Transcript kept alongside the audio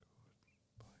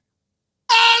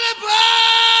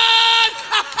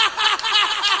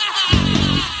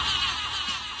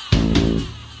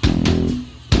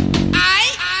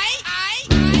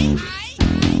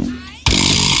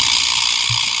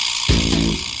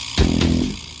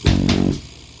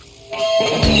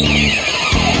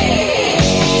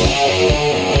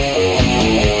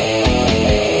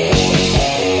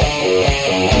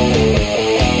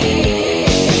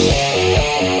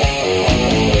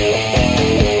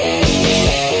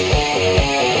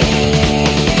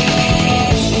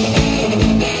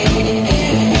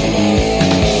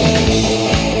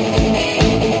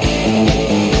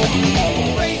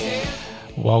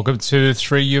Welcome to the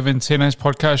Three Juventinos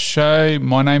podcast show.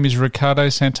 My name is Ricardo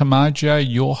Santamaggio,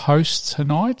 your host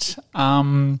tonight.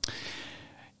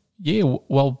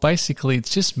 Basically it's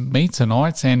just me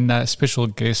tonight and a special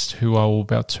guest who I will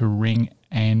about to ring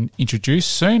and introduce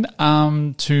soon.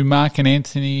 To Mark and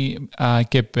Anthony,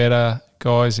 get better,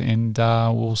 guys, and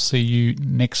we'll see you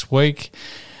next week.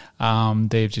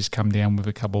 They've just come down with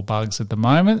a couple of bugs at the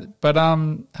moment, but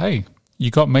hey, you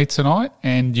got me tonight,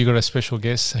 and you got a special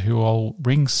guest who I'll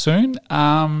ring soon.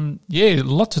 A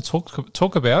lot to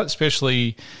talk about,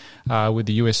 especially with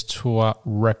the US tour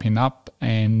wrapping up,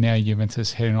 and now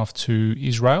Juventus heading off to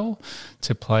Israel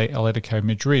to play Atletico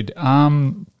Madrid.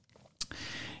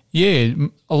 A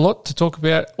lot to talk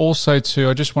about. Also,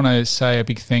 I just want to say a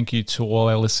big thank you to all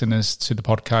our listeners to the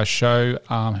podcast show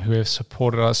who have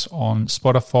supported us on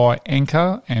Spotify,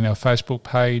 Anchor, and our Facebook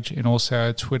page, and also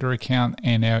our Twitter account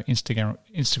and our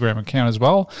Instagram account as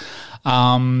well.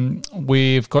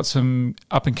 We've got some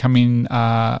up-and-coming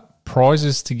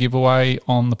prizes to give away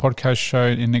on the podcast show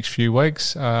in the next few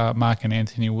weeks. Mark and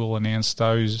Anthony will announce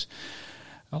those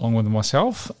along with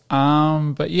myself.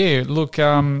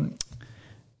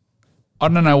 I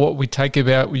don't know what we take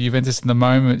about with Juventus in the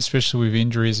moment, especially with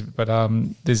injuries, but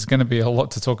there's going to be a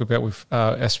lot to talk about with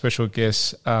our special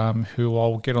guest, who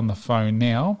I'll get on the phone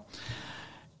now.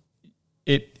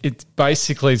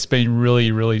 It's been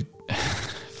really, really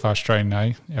frustrating,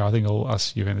 eh? I think all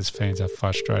us Juventus fans are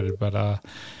frustrated, but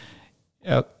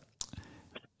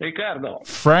Ricardo.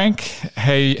 Frank,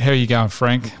 how are you going,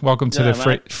 Frank? Welcome to the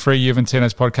Free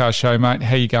Juventinos podcast show, mate.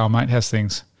 How you going, mate? How's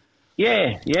things?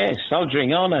 Yeah,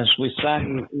 soldiering on, as we say,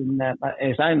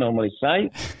 as I normally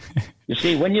say. You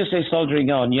see, when you say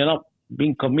soldiering on, you're not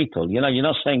being committal. You're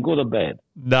not saying good or bad.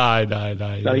 No.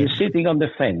 So you're sitting on the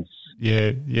fence.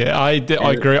 Yeah, I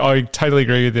agree. I totally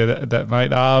agree with that,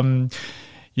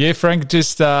 mate. Frank,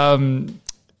 just what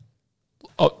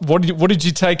did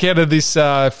you take out of this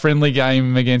friendly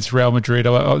game against Real Madrid?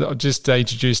 I just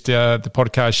introduced the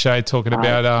podcast show talking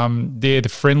about the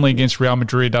friendly against Real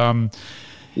Madrid.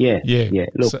 Yeah.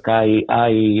 Look, I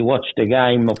watched the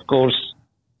game, of course,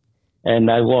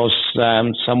 and I was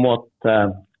somewhat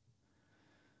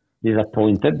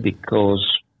disappointed because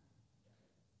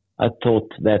I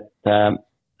thought that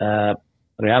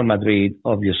Real Madrid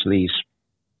obviously is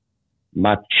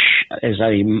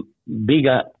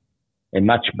bigger and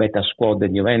much better squad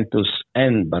than Juventus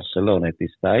and Barcelona at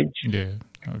this stage. Yeah,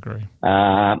 I agree.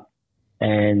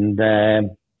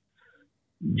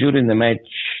 During the match,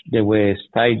 there were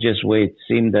stages where it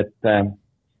seemed that,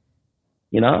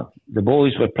 the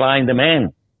boys were playing the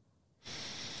man.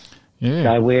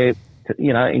 Yeah. They were,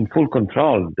 in full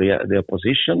control of the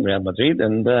opposition, Real Madrid,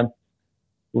 and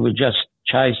we were just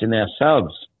chasing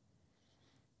ourselves.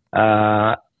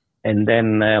 And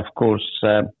then, of course,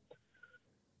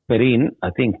 Perin,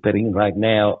 I think Perin right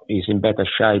now is in better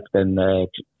shape than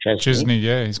Chesney. Chesney,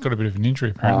 yeah, he's got a bit of an injury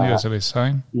apparently, that's what they're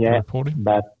saying. Yeah, reporting.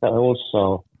 But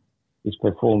also he's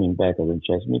performing better than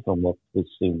Chesney from what we've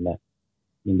seen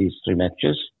in these three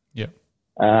matches. Yeah.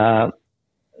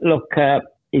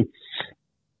 It's,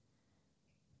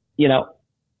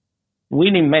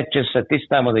 winning matches at this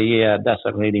time of the year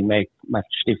doesn't really make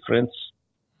much difference,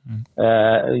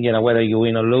 whether you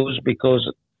win or lose,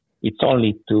 because it's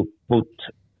only to put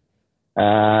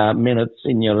minutes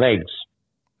in your legs.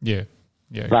 Yeah,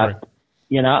 but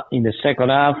in the second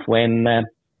half, when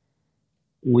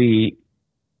we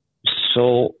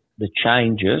saw the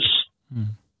changes,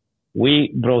 we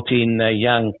brought in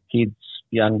young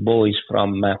boys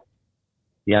from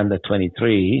the under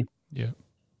 23,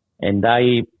 and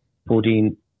I put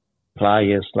in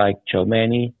players like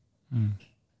Tchouaméni,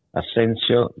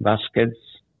 Asensio, Vasquez.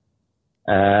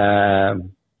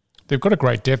 They've got a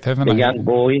great depth, haven't they? The young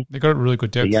boy. They've got a really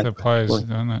good depth of players,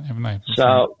 haven't they?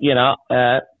 So, there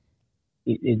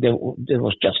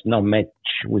was just no match.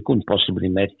 We couldn't possibly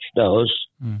match those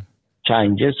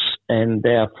changes. And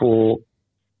therefore,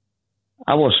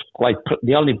 I was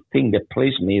the only thing that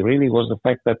pleased me really was the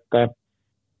fact that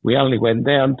we only went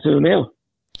down 2-0.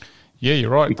 Yeah,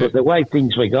 you're right. Because the way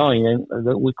things were going, and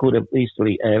we could have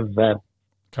easily have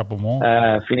couple more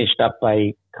finished up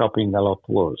by copying a lot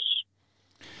worse.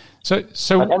 So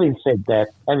but having said that,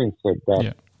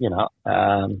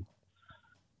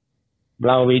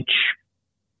 Vlahovic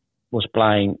was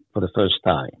playing for the first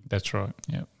time. That's right.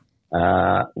 Yeah.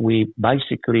 We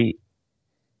basically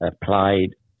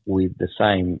played with the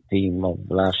same team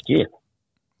of last year.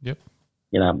 Yep.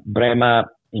 Bremer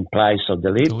in place of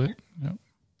De Ligt. Yep.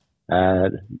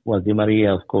 Di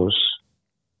Maria, of course,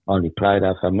 only played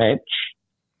half a match.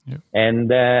 Yep. And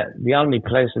the only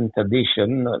pleasant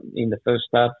addition in the first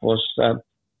half was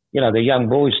the young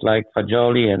boys like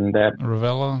Fagioli and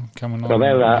Ravella coming on.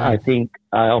 Ravella, I think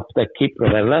I hope they keep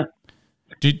Ravella.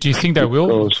 Do you think they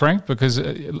will, Frank? Because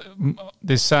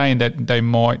they're saying that they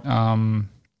might,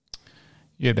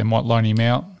 they might loan him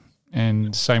out,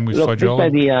 and same with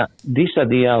Fagioli. This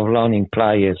idea of loaning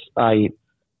players, I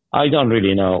don't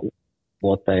really know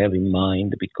what they have in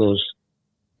mind, because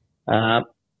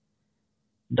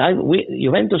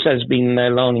Juventus has been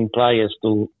loaning players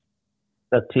to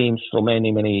the teams for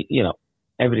many,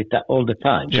 all the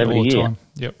time, every year. Time.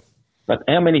 Yep. But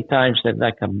how many times have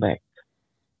they come back?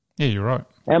 Yeah, you're right.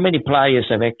 How many players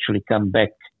have actually come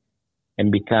back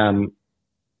and become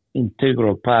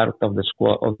integral part of the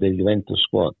squad, of the Juventus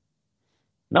squad?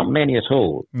 Not many at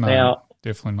all. No, now,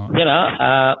 definitely not.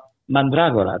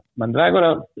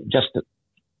 Mandragora, just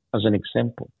as an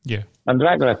example. Yeah.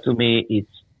 Mandragora, to me,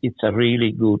 it's a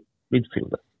really good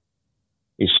midfielder.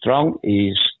 He's strong.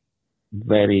 He's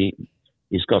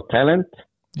got talent.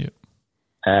 Yeah.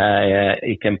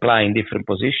 He can play in different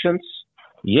positions.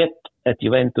 Yet at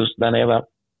Juventus, they never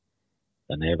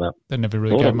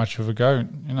really gave much of a go,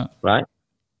 right?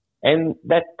 And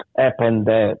that happened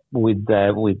with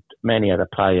many other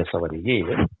players over the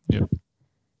years. Yeah.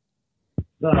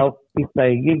 So if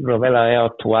they give Ravella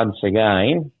out once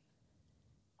again,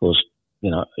 because they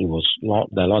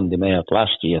loaned him out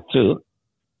last year too.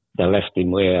 They left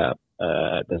him where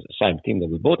the same team that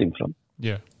we bought him from.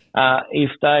 Yeah.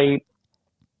 If they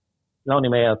loan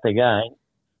him out again,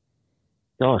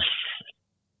 gosh,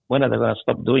 when are they going to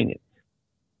stop doing it?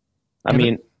 I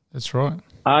mean, that's right.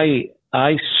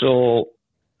 I saw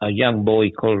a young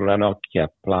boy called Ranocchia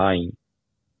playing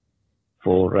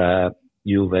for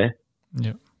Juve.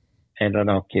 Yeah. And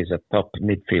Ranocchia is a top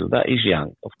midfielder. He's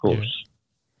young, of course.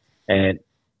 Yeah. And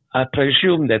I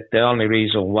presume that the only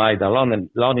reason why they're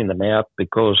loaning them out,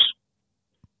 because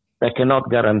they cannot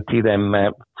guarantee them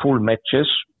full matches,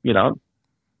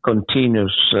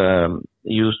 continuous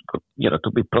use,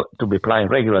 to be playing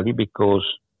regularly, because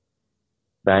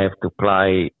they have to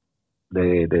play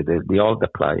the older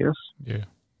players. Yeah.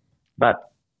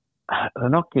 But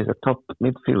Ranocchia is a top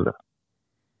midfielder.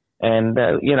 And,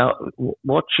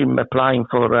 watch him applying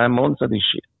for Monza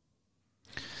this year.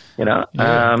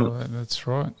 That's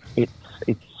right. It's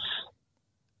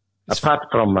apart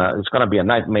from, it's going to be a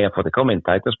nightmare for the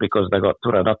commentators, because they got two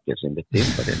Ranocchias in the team,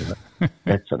 but anyway,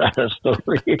 that's another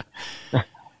story.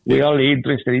 We're only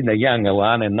interested in the younger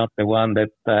one and not the one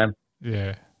that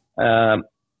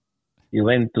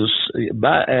Juventus,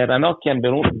 Ranocchia and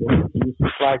Bonucci used to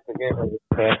fly together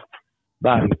with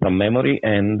Bari from memory,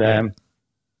 and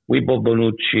we bought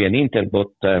Bonucci, and Inter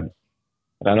bought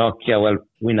Ranocchia. Well,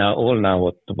 we all know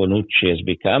what Bonucci has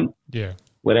become. Yeah.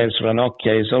 Whereas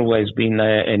Ranocchia has always been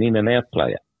an in and out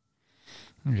player.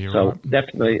 You're right.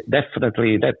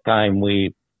 Definitely that time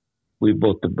we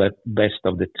bought the best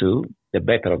of the two, the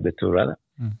better of the two rather.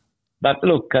 Mm. But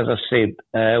look, as I said,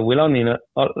 we're loaning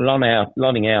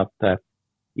out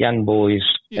young boys.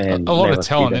 And a lot of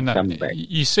talent in that.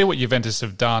 You see what Juventus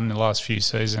have done in the last few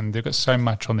seasons. They've got so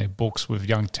much on their books with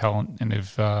young talent, and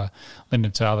they've lent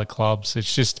them to other clubs. It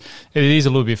is a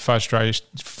little bit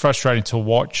frustrating to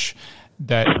watch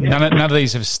that none of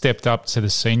these have stepped up to the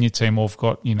senior team, or have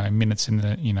got minutes in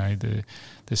the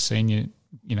senior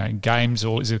games,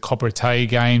 or is it Copperate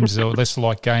games or lesser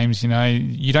like games?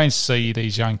 You don't see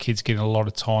these young kids getting a lot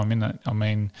of time in it. I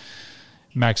mean,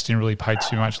 Max didn't really pay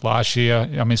too much last year.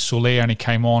 I mean, Soler only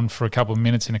came on for a couple of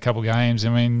minutes in a couple of games. I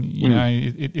mean,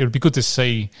 it would be good to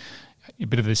see a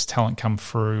bit of this talent come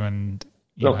through. And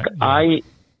I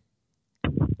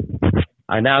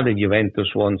know that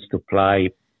Juventus wants to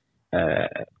play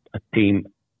a team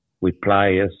with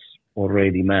players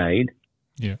already made,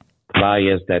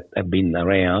 players that have been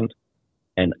around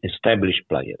and established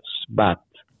players. But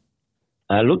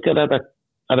look at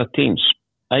other teams,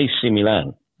 AC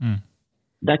Milan. Mm.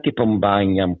 They keep on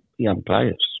buying young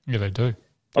players. Yeah, they do.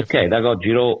 Okay, they got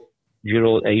Giroud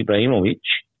Ibrahimovic,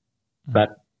 but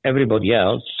everybody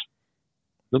else,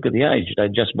 look at the age. They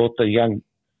just bought a young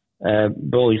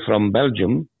boy from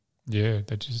Belgium. Yeah,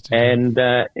 they just did. And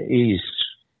he's,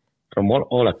 from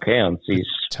all accounts, he's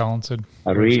talented.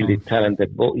 A really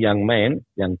talented young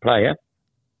player.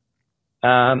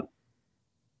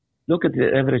 Look at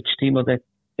the average team of that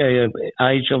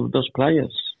age of those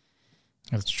players.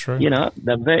 That's true.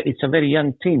 It's a very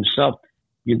young team, so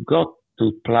you've got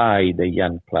to play the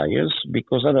young players,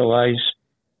 because otherwise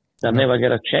they'll never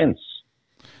get a chance.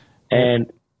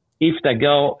 And if they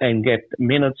go and get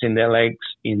minutes in their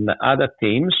legs in other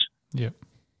teams,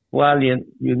 well, you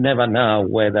never know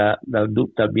whether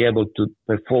they'll be able to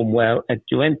perform well at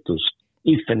Juventus,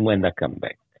 if and when they come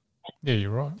back. Yeah,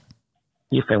 you're right.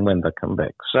 if and when they come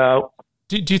back. So,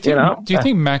 do you think do you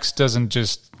think Max doesn't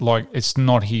just it's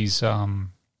not his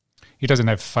he doesn't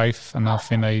have faith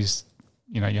enough in these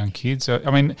young kids? I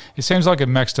mean, it seems like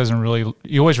Max doesn't really.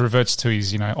 He always reverts to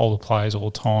his older players all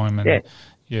the time, and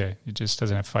he just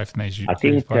doesn't have faith in these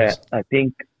youth players. I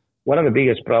think one of the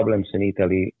biggest problems in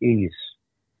Italy is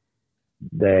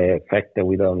the fact that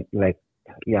we don't let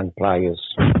young players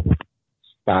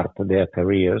start their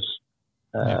careers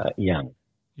young.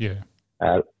 Yeah.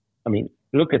 I mean,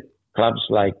 look at clubs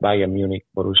like Bayern Munich,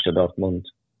 Borussia Dortmund,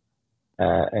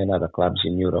 and other clubs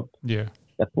in Europe. Yeah.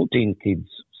 They put in kids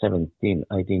 17,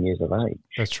 18 years of age.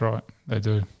 That's right. They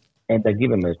do. And they give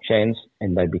them a chance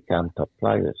and they become top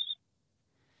players.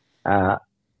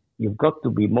 You've got to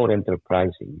be more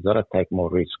enterprising. You've got to take more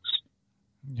risks.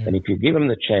 Yeah. And if you give them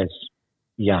the chance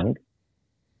young,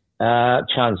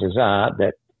 chances are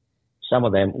that some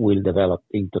of them will develop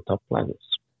into top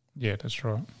players. Yeah, that's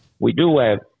right. We do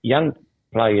have young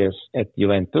players at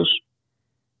Juventus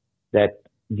that,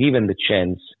 given the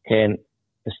chance, can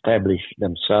establish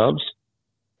themselves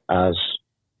as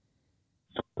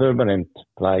permanent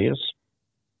players,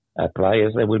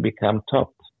 players that will become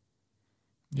top.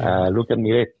 Yeah. Look at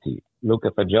Miretti, look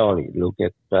at Fagioli, look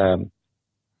at,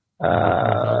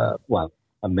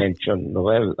 I mentioned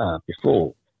Novell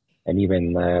before, and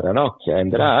even Ranocchia,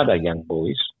 and there are other young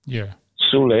boys. Yeah.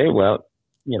 Sule,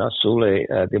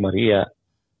 Sule, Di Maria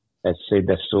has said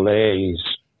that Sule is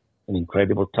an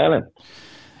incredible talent.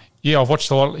 Yeah, I've watched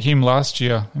a lot of him last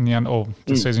year in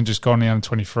the season just gone, the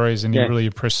under-23s, and he really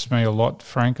impressed me a lot,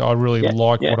 Frank. I really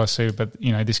like what I see, but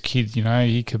this kid,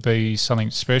 he could be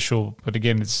something special. But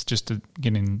again, it's just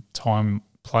getting time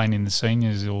playing in the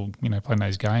seniors or playing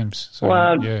those games. So,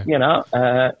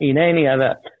 in any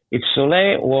other, if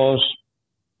Soler was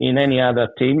in any other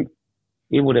team,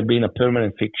 he would have been a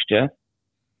permanent fixture.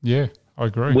 Yeah, I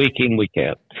agree. Week in, week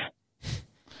out.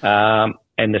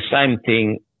 And the same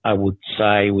thing I would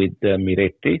say with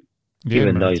Miretti,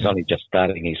 even though he's only just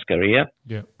starting his career.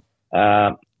 Yeah.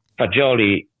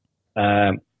 Fagioli,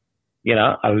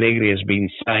 Allegri has been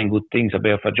saying good things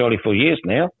about Fagioli for years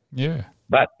now. Yeah.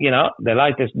 But, the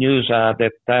latest news are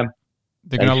that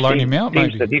they're going to loan him out,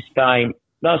 maybe. Seems that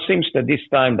this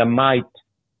time they might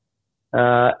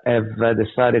have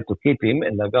decided to keep him,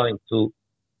 and they're going to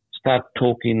start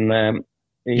talking,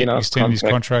 extend his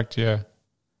contract, yeah.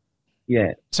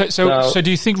 Yeah. So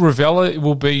do you think Ravella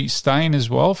will be staying as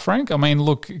well, Frank? I mean,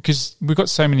 look, because we've got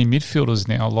so many midfielders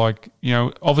now.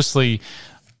 Obviously,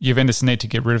 Juventus need to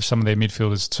get rid of some of their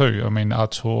midfielders too. I mean,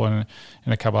 Artur and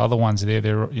a couple of other ones there.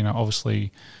 They're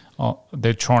obviously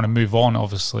they're trying to move on,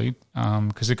 obviously,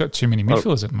 because they've got too many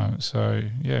midfielders at the moment. So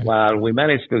yeah. Well, we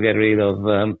managed to get rid of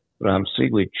Ramsey,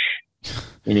 which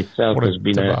in itself has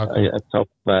been a top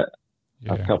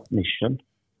mission.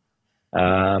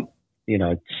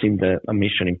 It seemed a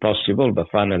mission impossible, but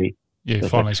finally... Yeah,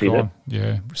 finally it's gone.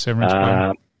 Yeah, severance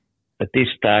plan. At this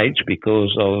stage,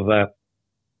 because of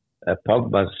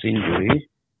Pogba's injury,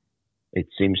 it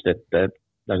seems that they're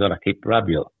going to keep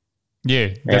Rabiot.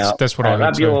 Yeah, that's what I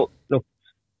heard Rabiot, too. Look,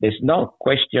 there's no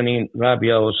questioning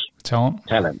Rabiot's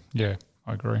talent. Yeah,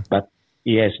 I agree. But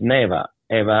he has never,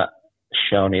 ever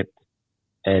shown it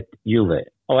at Juve.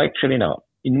 Oh, actually, no.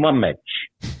 In one match,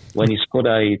 when he scored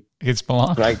a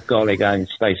great goal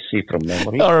against AC from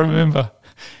memory. I remember.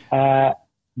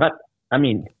 But, I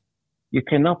mean, you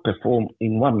cannot perform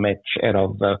in one match out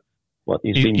of what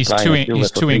he's been playing. He's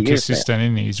too inconsistent,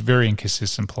 isn't he? He's a very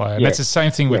inconsistent player. And that's the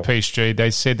same thing with PSG. They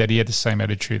said that he had the same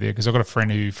attitude there because I've got a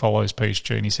friend who follows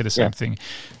PSG and he said the same thing.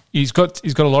 He's got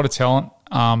a lot of talent,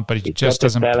 but he just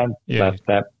doesn't. Talent,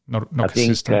 but not I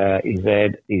consistent.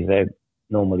 think his head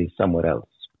normally somewhere else.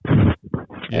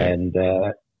 Yeah. And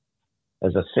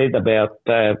as I said I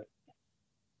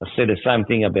said the same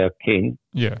thing about King.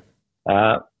 Yeah.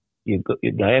 They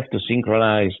have to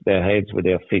synchronize their heads with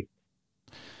their feet.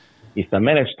 If they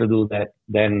manage to do that,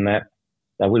 then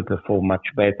they will perform much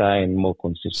better and more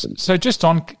consistent. So just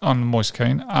on Moise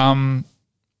Kean, I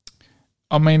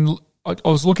mean, I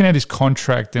was looking at his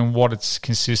contract and what it's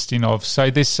consisting of. So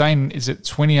they're saying, is it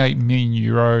 28 million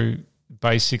euro?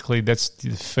 Basically, that's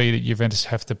the fee that Juventus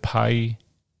have to pay.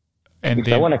 And if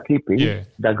they want to keep him,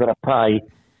 they've got to pay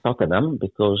Tottenham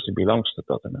because it belongs to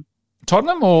Tottenham.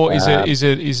 Tottenham, or is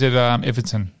it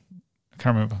Everton? I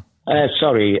can't remember.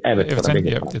 Sorry, Everton. Everton,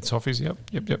 yep, it's Toffees, yep.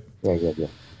 Yeah.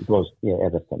 It was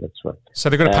Everton. That's right. So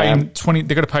they've got to pay him 20.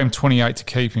 They've got to pay him 28 to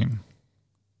keep him.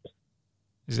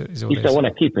 Is it if they want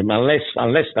to keep him, unless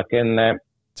they can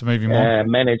to move him on,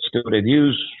 manage to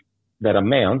reduce that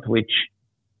amount, which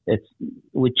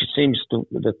seems to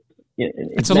that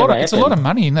It's a lot of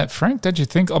money in that, Frank. Don't you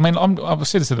think? I mean, I've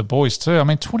said this to the boys too. I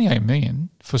mean, 28 million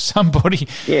for somebody.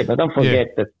 Yeah, but don't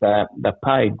forget that they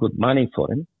paid good money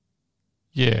for him.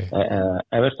 Yeah,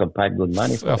 Everton paid good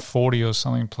money for him. 40 or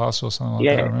something plus or something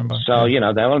like that. I remember. So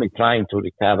they're only trying to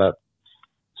recover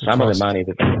some of the money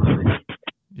that they paid.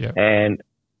 Yeah, and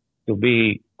to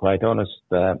be quite honest,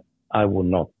 I would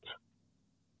not.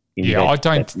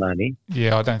 That money.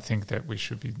 Yeah, I don't think that we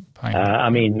should be paying. I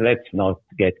mean, let's not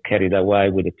get carried away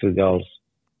with the 2 goals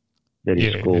that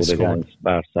he scored against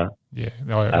Barca. Yeah,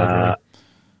 I agree.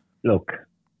 Look,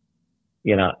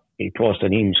 it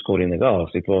wasn't him scoring the goals.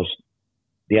 It was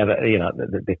the other,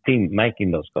 the team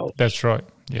making those goals. That's right.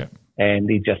 Yeah, and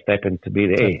he just happened to be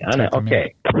there.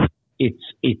 Okay,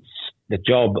 it's the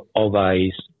job of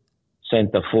a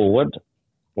centre forward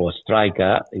or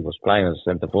striker. He was playing as a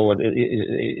centre forward.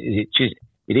 It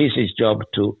is his job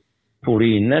to put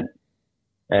in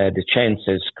the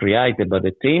chances created by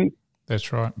the team.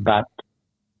 That's right. But,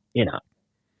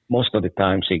 most of the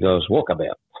times he goes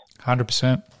walkabout.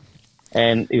 100%.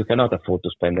 And you cannot afford to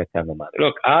spend that kind of money.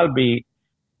 Look,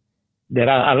 there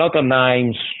are a lot of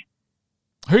names.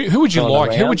 Who would you like?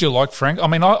 Around. Who would you like, Frank? I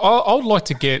mean, I would like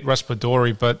to get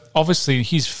Raspadori, but obviously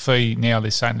his fee now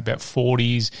they're saying about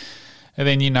 40s. And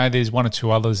then, there's one or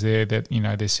two others there that,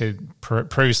 they said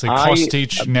previously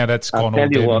Kostic. Now that's gone all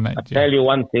dead. I'll tell you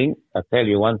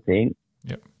one thing.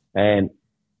 Yep. And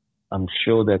I'm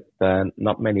sure that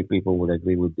not many people would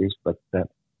agree with this, but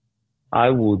I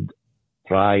would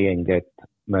try and get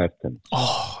Mertens.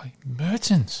 Oh,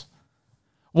 Mertens.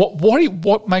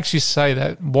 What makes you say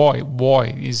that? Why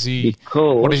is he?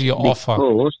 What does he offer?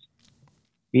 Because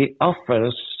he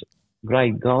offers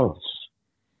great goals.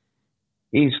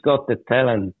 He's got the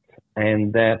talent,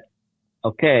 and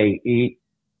he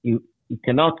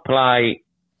cannot play.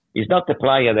 He's not the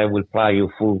player that will play you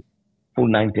full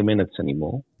 90 minutes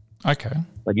anymore. Okay,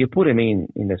 but you put him in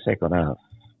the second half.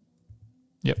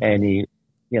 Yep, and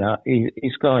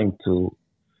he's going to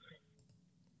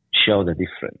show the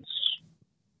difference.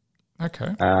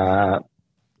 Okay,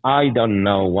 I don't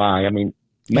know why. I mean,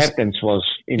 Mertens was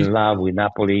in love with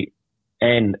Napoli,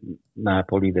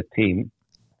 the team.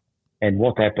 And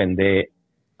what happened there,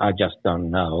 I just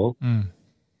don't know. Mm.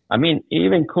 I mean, he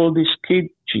even called this kid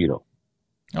Ciro.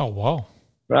 Oh, wow.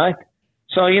 Right?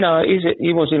 So, he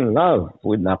was in love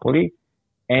with Napoli,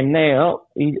 and now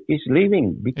he's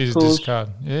leaving because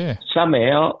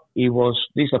somehow he was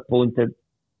disappointed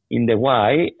in the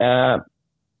way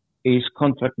his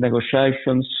contract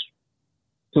negotiations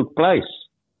took place.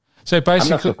 So basically, I'm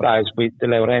not surprised with De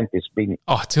Laurentiis being...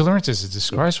 Oh, De Laurentiis is a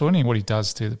disgrace, wasn't he? What he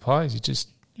does to the players,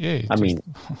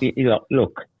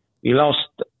 look, he lost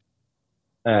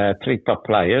 3 top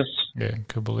players. Yeah,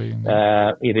 could believe.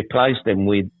 He replaced them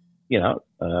with,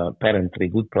 apparently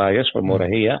good players from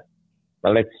Morahia.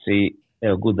 But let's see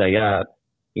how good they are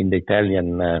in the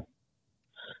Italian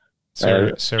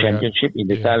championship, in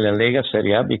the Italian Lega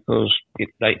Serie A, because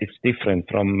it's different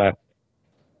from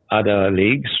other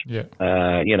leagues. Yeah.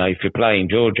 If you play in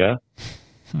Georgia,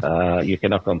 you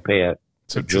cannot compare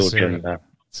to Georgian.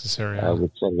 I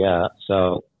would say,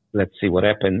 So let's see what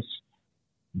happens.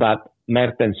 But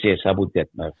Mertens, yes, I would get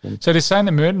Mertens. So they're saying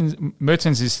that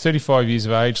Mertens is 35 years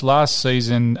of age. Last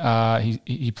season,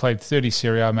 he played 30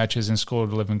 Serie A matches and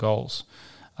scored 11 goals.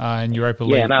 In Europa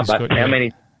League, how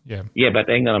many? Yeah, but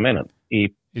hang on a minute.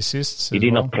 He assists. He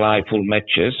did not play full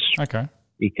matches. Okay.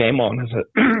 He came on as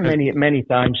many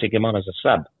times. He came on as a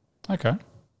sub. Okay.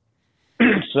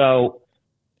 So.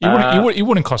 He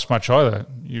wouldn't cost much either,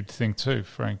 you'd think too,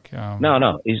 Frank.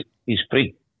 No, he's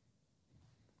free.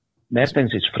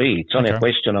 Mertens is free. It's only a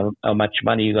question of how much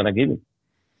money you're going to give him.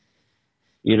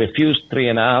 He refused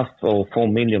 3.5 or 4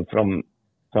 million from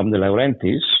De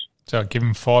Laurentiis. So give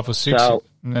him 5 or 6,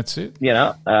 and that's it.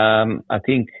 I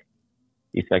think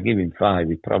if I give him 5,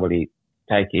 he'd probably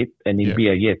take it, and it'd be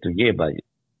a year-to-year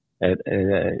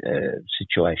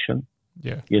situation.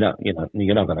 Yeah, you're not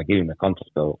going to give him a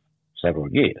contract of several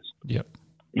years. Yep.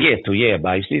 Year-to-year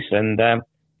basis, and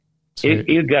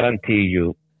he'll guarantee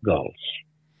you goals.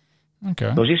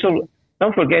 Okay. Because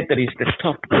don't forget that he's the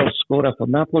top goal scorer for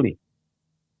Napoli.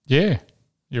 Yeah,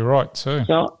 you're right too.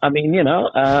 So I mean,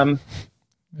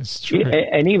 it's true.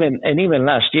 And even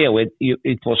last year,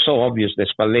 it was so obvious that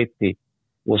Spalletti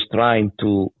was trying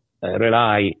to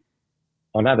rely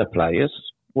on other players.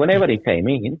 Whenever he came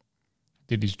in,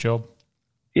 did his job.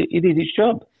 He did his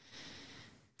job.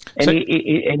 And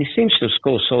he seems to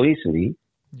score so easily.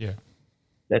 Yeah.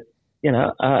 That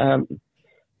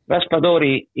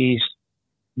Raspadori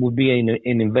would be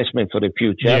an investment for the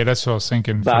future. Yeah, that's what I was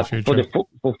thinking for the future.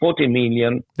 For 40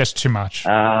 million, that's too much.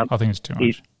 I think it's too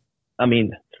much. I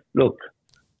mean, look.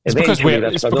 It's because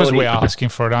we're asking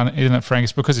for it, isn't it, Frank?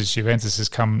 It's because it's Juventus has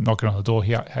come knocking on the door.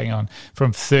 Here, hang on,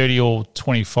 from 30 or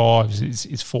 25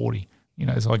 is 40. You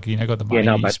know, it's like, you know, got the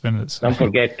money, you spend it. So. Don't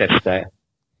forget that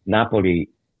Napoli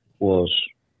was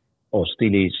or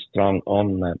still is strong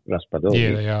on Raspadori.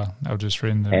 Yeah, they are. I've just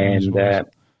read them. And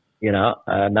you know,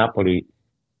 Napoli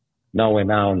now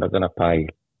they're going to pay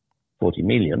 40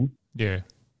 million. Yeah.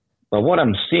 But what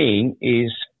I'm seeing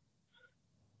is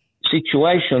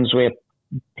situations where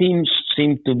teams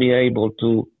seem to be able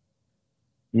to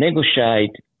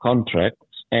negotiate contracts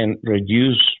and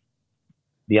reduce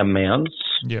the amounts.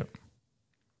 Yeah.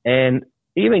 And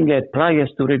even get players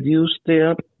to reduce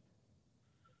their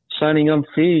signing on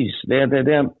fees, their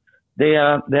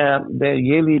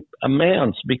yearly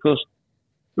amounts. Because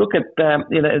look at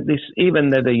you know, this, even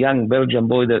the young Belgian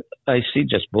boy that I see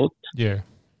just bought. Yeah.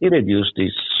 He reduced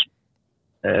his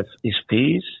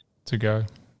fees to go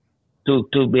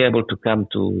to be able to come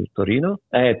to Torino,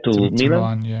 to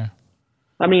Milan. Yeah.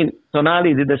 I mean,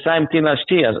 Tonali did the same thing last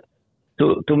year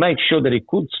to make sure that he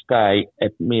could stay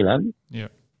at Milan. Yeah.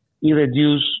 He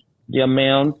reduced the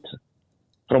amount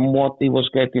from what he was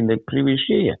getting the previous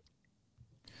year.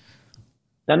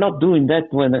 They're not doing that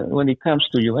when it comes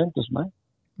to Juventus, man.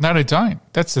 No, they don't.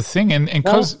 That's the thing, and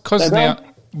because now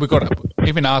we've got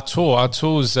even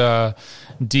Artur's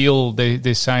deal.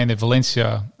 They're saying that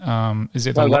Valencia is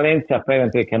it? Well, Valencia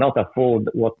apparently cannot afford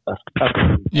what.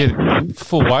 Yeah,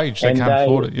 full wage. They can't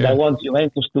afford it. Yeah. They want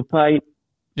Juventus to pay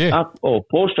up or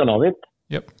portion of it.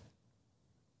 Yep.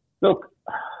 Look,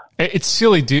 it's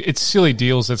silly. It's silly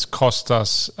deals that's cost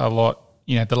us a lot.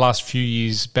 You know, the last few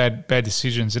years, bad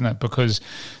decisions, isn't it? Because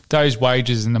those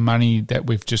wages and the money that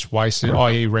we've just wasted,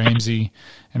 i.e. Ramsey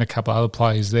and a couple of other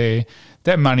players there,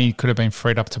 that money could have been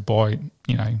freed up to buy,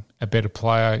 you know, a better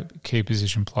player, key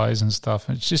position players and stuff.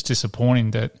 And it's just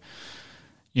disappointing that,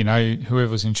 you know,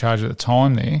 whoever was in charge at the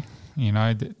time there, you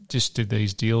know, that just did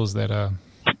these deals that are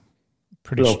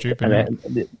pretty stupid.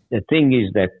 The thing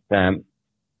is that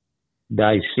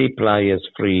they see players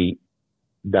free,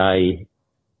 they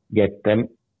get them.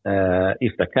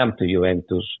 If they come to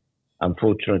Juventus,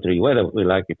 unfortunately, whether we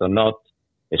like it or not,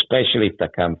 especially if they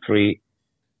come free,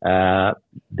 the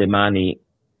money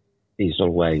is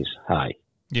always high.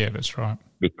 Yeah, that's right.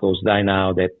 Because they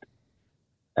know that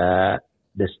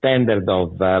the standard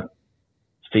of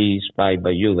fees paid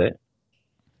by Juve,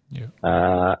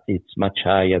 it's much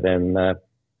higher than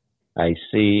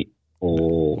AC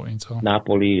or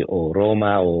Napoli or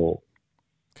Roma or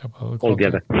all the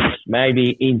other teams.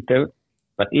 Maybe Inter,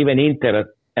 but even Inter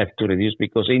have to reduce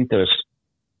because Inter's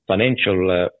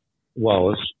financial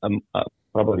woes are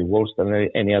probably worse than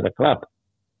any other club,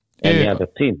 any other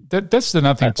team. That's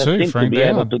another thing too, Frank. To be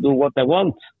able to do what they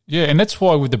want. Yeah, and that's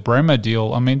why with the Bremer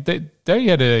deal, I mean, they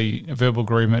had a verbal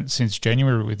agreement since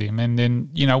January with him, and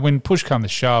then, you know, when push come to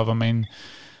shove, I mean,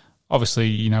 obviously,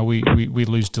 you know, we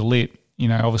lose De Ligt. You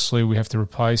know, obviously we have to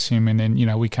replace him, and then, you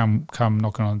know, we come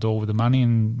knocking on the door with the money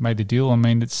and made the deal. I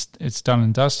mean, it's done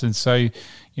and dusted. So, you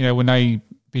know, when they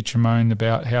bitch and moan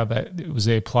about how it was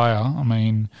their player, I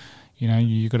mean, you know,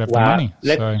 you got to have the money.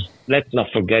 Let's not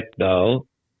forget though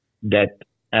that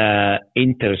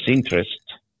Inter's interest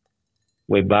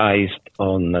were based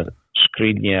on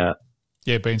Skriniar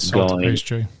being sold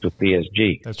to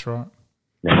PSG. That's right.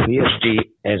 Now PSG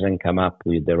hasn't come up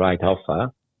with the right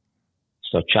offer.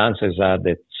 So chances are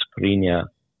that Skriniar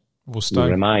will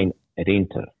remain at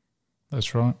Inter.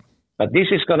 That's right. But this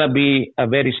is going to be a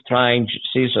very strange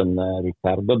season,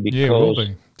 Ricardo, because it will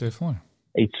be, definitely.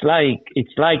 It's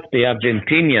like the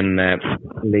Argentinian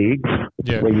league,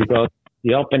 where you got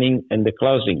the opening and the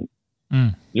closing.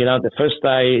 Mm. You know, the first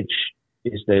stage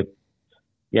is the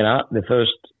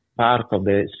first part of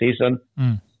the season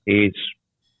is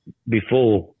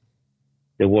before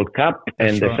the World Cup,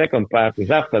 and the second part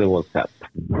is after the World Cup.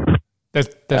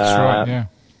 That's right, yeah.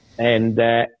 And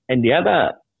the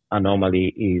other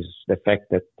anomaly is the fact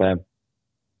that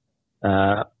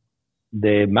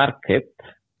the market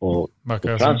or the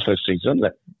transfer season,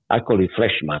 I call it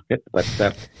flesh market, but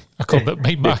I call it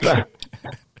meat market.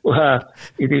 Well,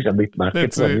 it is a meat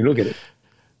market when you look at it.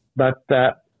 But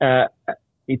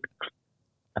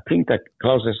I think that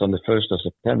closes on the 1st of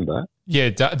September. Yeah,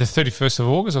 the 31st of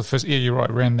August or 1st? Yeah, you're right,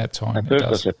 around that time. The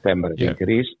 1st of September, I think it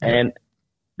is. Yeah. And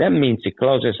that means it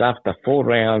closes after 4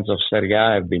 rounds of Serie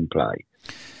A have been played.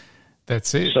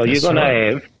 That's it. So you're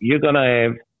gonna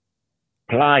have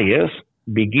players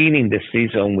beginning the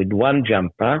season with one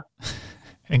jumper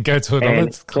and go to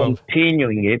another club,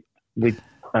 continuing it with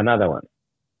another one.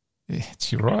 Yeah,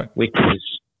 you're right. Which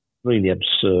is really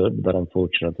absurd, but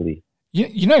unfortunately.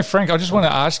 Frank, I just want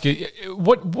to ask you,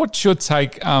 what's your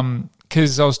take?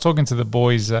 Because I was talking to the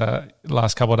boys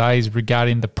last couple of days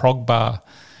regarding the Pogba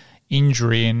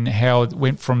injury and how it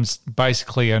went from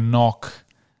basically a knock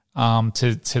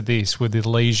to this with the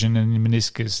lesion and the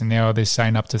meniscus, and now they're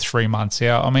saying up to 3 months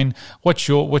out. I mean, what's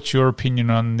your opinion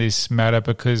on this matter?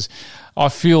 Because I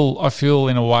feel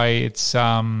in a way it's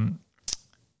thrown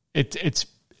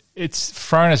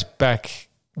us back.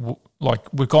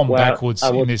 Like we've gone backwards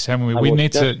in this, haven't we? We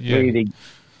need to. Yeah.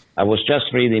 I was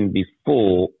just reading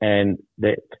before, and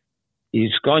that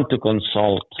he's going to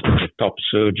consult the top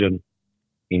surgeon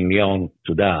in Lyon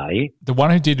today. The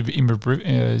one who did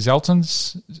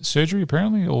Zalton's surgery,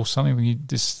 apparently, or something.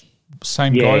 This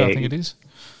same guy, I think it is.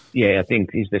 Yeah, I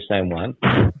think he's the same one.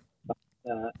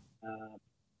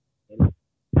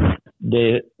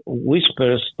 The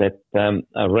whispers that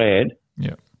I read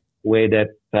were that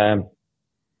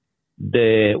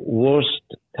the worst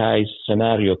case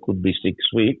scenario could be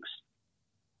 6 weeks,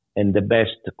 and the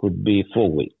best could be 4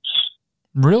 weeks.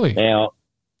 Really? Now,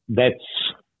 that's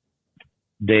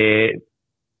the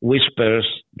whispers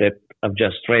that I've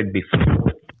just read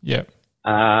before. Yeah.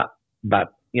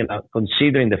 But,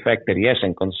 considering the fact that he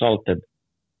hasn't consulted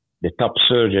the top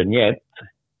surgeon yet,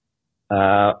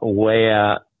 how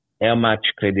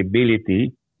much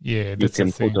credibility you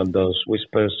can put on those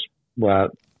whispers, well,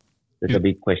 there's a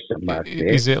big question mark there.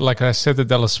 Is it like I said, the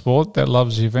Della Sport that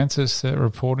loves Juventus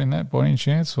reporting that by any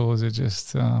chance, or is it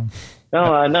just... No,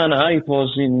 it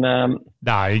was in... No,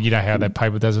 you know how that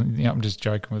paper doesn't... I'm just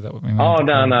joking with that. Look.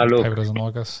 Paper doesn't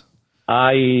like us.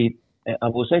 I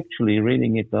was actually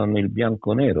reading it on Il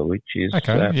Bianconero, which is...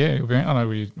 Okay, I know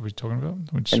what we're talking about.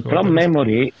 And from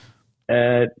memory,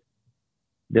 the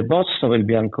boss of Il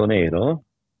Bianconero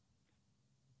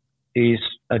is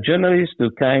a journalist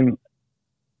who came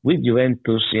with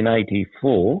Juventus in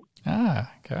 '94.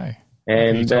 Ah, okay.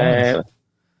 And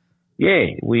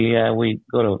we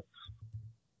got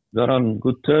on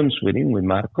good terms with him, with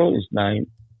Marco. His name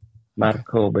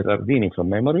Marco Berardini from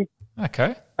memory.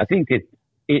 Okay. I think it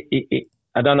I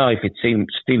don't know if it's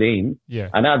still in. Yeah.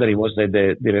 Another, he was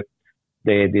the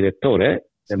direttore,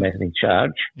 the man in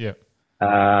charge. Yeah.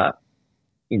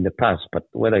 In the past, but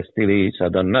whether it still is, I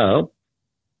don't know.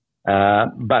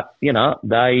 But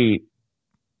they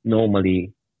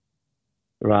normally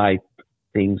write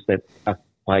things that are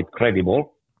quite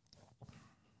credible,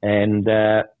 and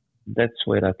that's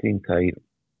where I think I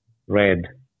read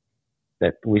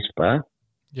that whisper.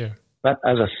 Yeah. But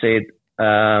as I said,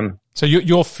 so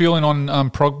you're feeling on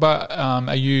Pogba?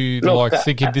 Are you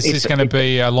thinking this is going to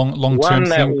be a long-term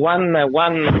thing?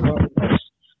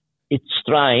 It's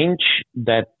strange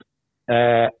that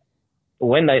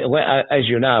as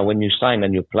you know, when you sign a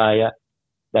new player,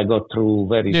 they go through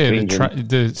very stringent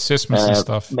the assessments and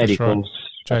stuff, medical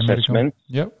assessments.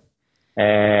 Yep.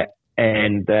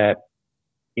 And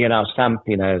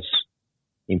something as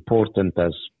important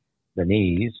as the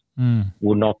knees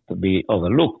will not be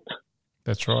overlooked.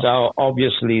 That's right. So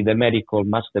obviously the medical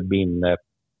must have been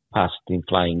passed in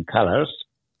flying colours.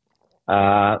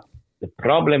 The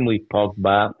problem with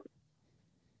Pogba,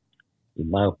 in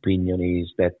my opinion,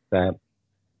 is that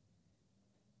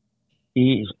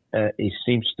he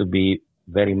seems to be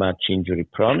very much injury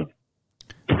prone.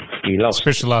 He lost,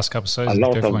 especially the last couple of seasons.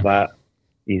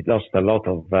 He lost a lot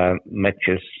of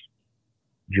matches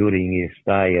during his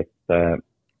stay at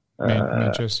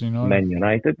Manchester United. Man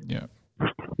United. Yeah.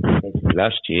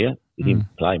 Last year, he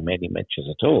didn't play many matches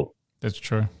at all. That's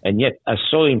true. And yet, I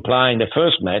saw him play in the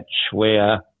first match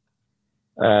where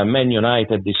Man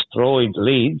United destroyed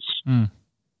Leeds,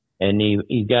 and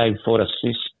he gave 4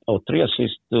 assists or 3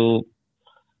 assists to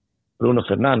Bruno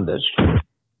Fernandes,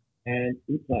 and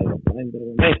he played a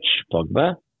match,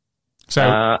 Pogba.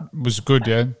 So it was good,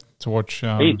 to watch.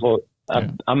 It was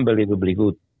unbelievably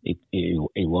good.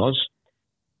 It was,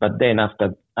 but then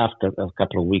after a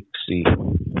couple of weeks, he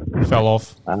fell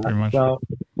off pretty much. So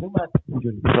too much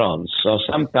injury prone. So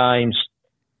sometimes,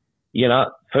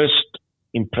 first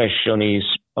impression is,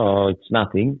 it's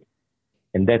nothing,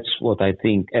 and that's what I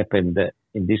think happened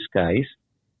in this case.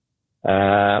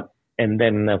 And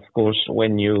then, of course,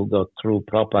 when you go through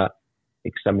proper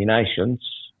examinations,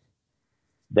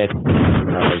 or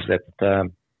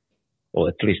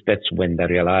at least that's when they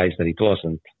realized that it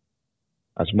wasn't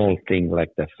a small thing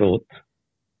like they thought,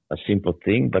 a simple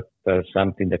thing, but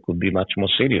something that could be much more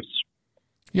serious.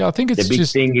 Yeah, I think it's the big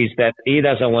thing is that he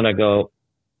doesn't want to go.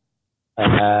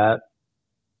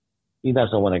 He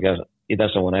doesn't want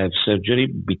to have surgery,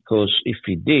 because if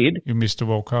he did, you missed the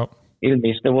World Cup. He'll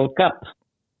miss the World Cup.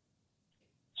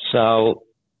 So,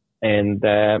 and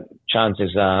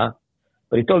chances are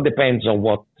But it all depends on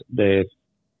what the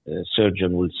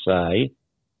surgeon will say,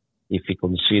 if he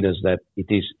considers that it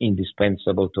is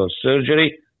indispensable to have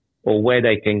surgery, or whether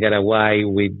they can get away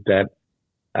with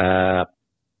other.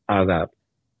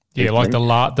 Yeah, like the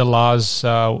Lars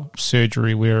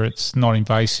surgery where it's not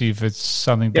invasive. It's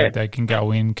something that they can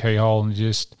go in, keyhole, and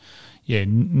just,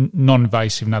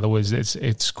 non-invasive. In other words,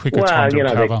 it's quicker time to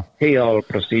recover. The keyhole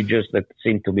procedures that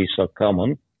seem to be so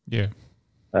common. Yeah.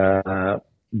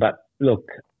 But look,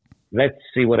 let's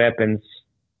see what happens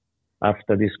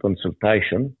after this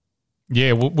consultation.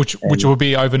 Yeah, which will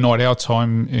be overnight our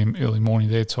time, early morning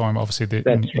their time, obviously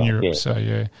in Europe. Yeah. So,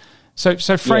 yeah.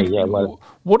 So Frank,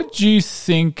 what did you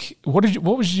think? What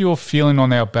was your feeling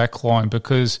on our back line?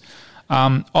 Because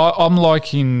I'm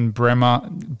liking Bremer.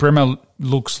 Bremer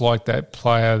looks like that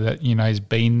player that has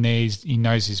been there. He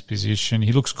knows his position.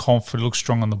 He looks confident. Looks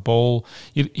strong on the ball.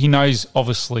 He knows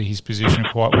obviously his position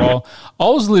quite well. I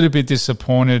was a little bit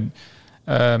disappointed.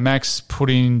 Max put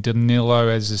in Danilo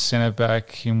as a centre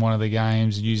back in one of the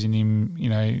games, using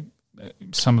him.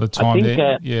 Some of the time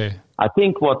I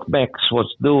think what Max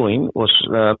was doing was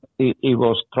he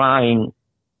was trying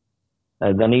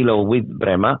Danilo with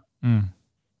Bremer.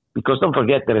 Because don't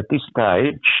forget that at this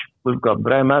stage, we've got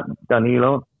Bremer,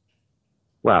 Danilo,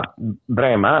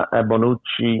 Bremer,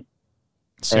 Bonucci,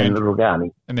 and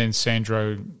Rugani. And then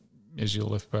Sandro as your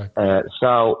left back. But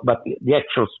the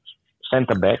actual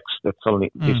centre-backs, that's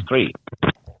only these three.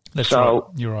 That's right.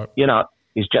 You're right.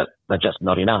 They're just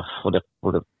not enough for the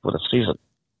season.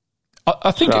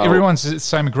 I think everyone's the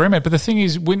same agreement, but the thing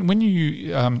is, when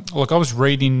you I was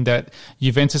reading that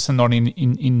Juventus are not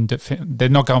they're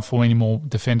not going for any more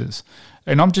defenders,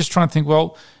 and I'm just trying to think.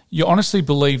 Well, you honestly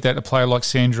believe that a player like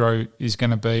Sandro is going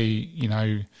to be,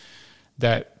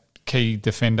 that key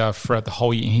defender throughout the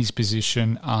whole year in his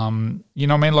position? You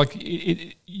know what I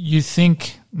mean? You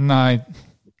think no,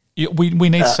 we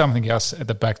need something else at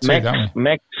the back too, don't we?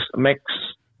 Max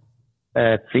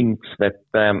thinks that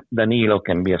Danilo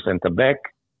can be a centre back,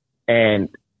 and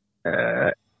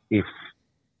if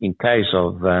in case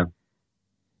of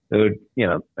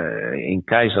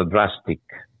drastic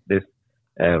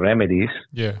remedies,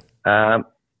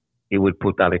 he would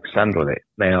put Alexandro there.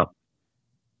 Now,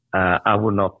 I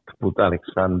would not put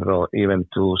Alexandro even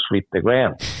to sweep the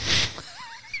ground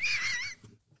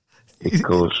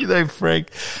because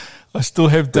Frank, I still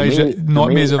have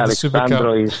nightmares of the Super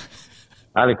Cup.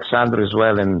 Alexandro is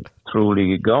well and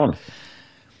truly gone.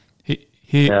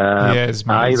 He has.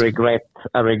 I regret.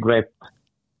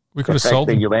 We could have sold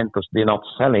him. Juventus did not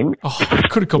sell him. We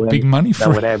could have got big money for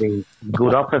him. They were having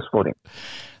good offers for him. I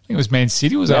think it was Man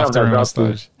City was after him on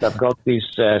stage. They've got this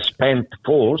spent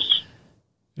force.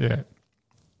 Yeah.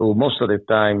 Who most of the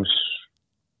times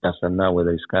doesn't know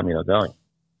whether he's coming or going.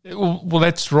 Well,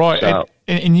 that's right. So,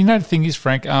 and the thing is,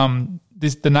 Frank,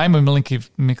 the name of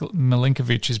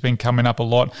Milinkovic has been coming up a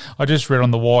lot. I just read on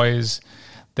the wires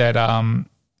that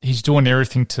he's doing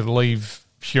everything to leave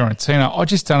Fiorentina. I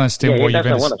just don't understand why Juventus... He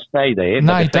doesn't want to stay there.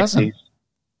 No, he doesn't.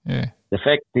 The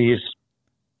fact is,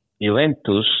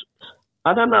 Juventus...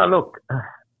 I don't know, look...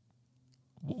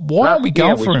 Why are we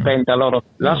going for him?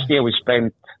 Last year we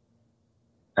spent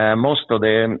most of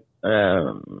the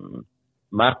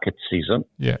market season,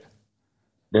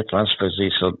 the transfer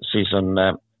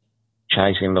season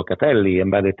chasing Locatelli,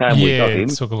 and by the time we got him,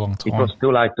 it took a long time. It was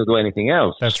too late to do anything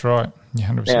else. That's right. You're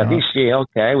 100% right. This year,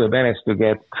 we managed to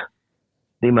get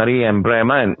Di Maria and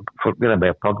Bremer, and forget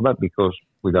about Pogba because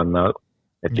we don't know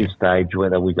at this stage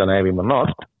whether we're going to have him or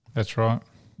not. That's right.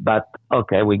 But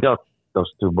we got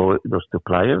those two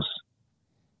players,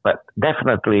 but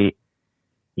definitely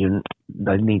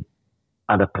they need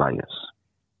other players.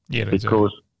 Yeah,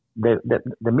 because the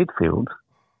midfield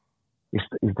is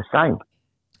the same.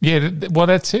 Yeah, well,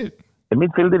 that's it. The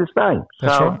midfield is the same.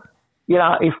 That's right.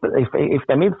 If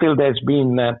the midfield has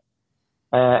been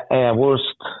a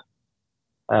worst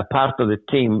part of the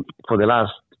team for the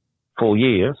last 4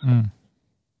 years,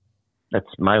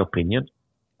 that's my opinion.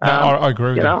 I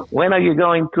agree with you. When are you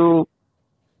going to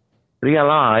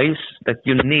realize that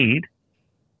you need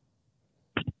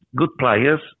good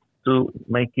players to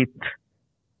make it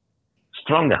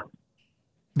stronger?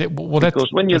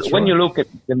 Because when you look at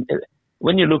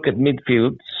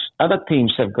midfields, other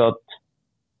teams have got,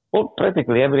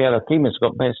 practically every other team has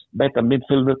got better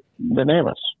midfield than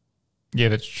ours. Yeah,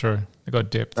 that's true. They've got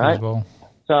depth as well.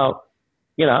 So,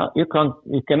 you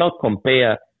cannot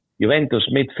compare Juventus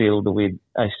midfield with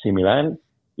AC Milan,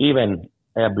 even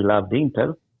our beloved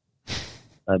Inter.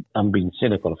 I'm being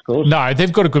cynical, of course. No,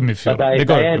 they've got a good midfield. But they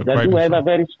do have a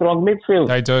very strong midfield.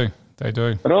 They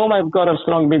do. Roma have got a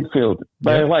strong midfield.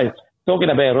 By the way, talking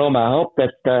about Roma, I hope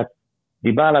that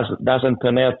Dybala doesn't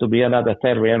turn out to be another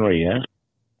Terry Henry,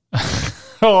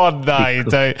 Oh, no, you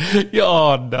don't.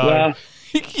 Oh, no. Well,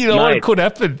 you know what? It could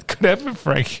happen. Could happen,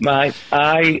 Frank. Mate,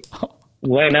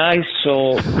 when I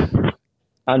saw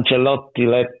Ancelotti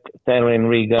let Terry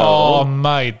Henry go, oh,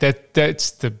 mate,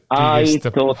 that's the biggest. I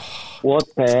thought, what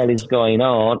the hell is going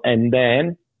on? And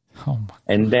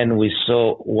then we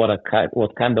saw what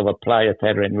kind of a player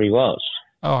Terry Henry was.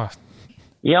 Oh,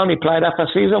 he only played half a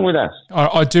season with us.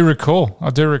 I do recall.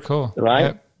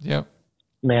 Right? Yep.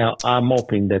 Now, I'm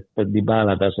hoping that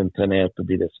Dybala doesn't turn out to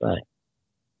be the same.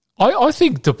 I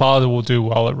think Dybala will do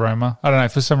well at Roma. I don't know,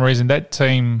 for some reason, that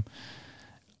team,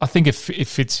 I think it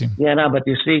fits him. Yeah, no, but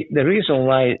you see, the reason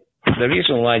why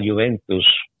Juventus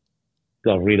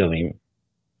got rid of him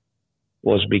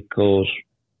was because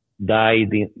they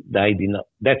did not.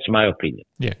 That's my opinion.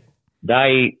 Yeah,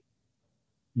 they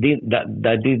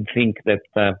did think that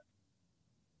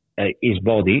his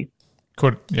body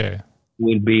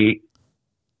will be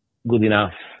good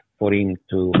enough for him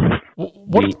to.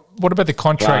 What about the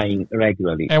contract? Playing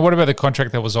regularly. And what about the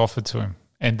contract that was offered to him?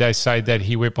 And they say that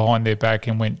he went behind their back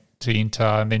and went to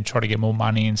Inter and then tried to get more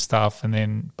money and stuff, and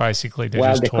then basically they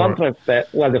just tore it.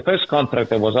 The first contract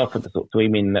that was offered to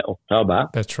him in October.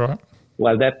 That's right.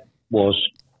 Well, that was,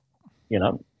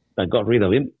 they got rid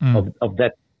of him of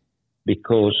that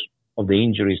because of the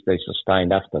injuries they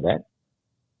sustained after that.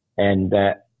 And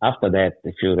after that,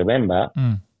 if you remember,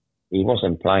 he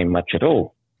wasn't playing much at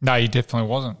all. No, he definitely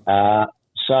wasn't.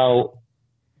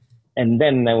 And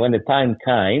then when the time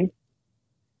came,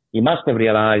 he must have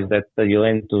realized that the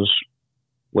Juventus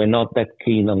were not that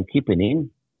keen on keeping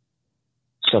him.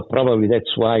 So probably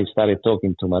that's why he started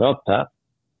talking to Marotta.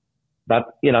 But,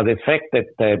 the fact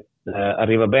that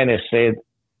Arrivabene said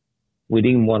we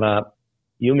didn't want to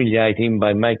humiliate him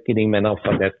by making him an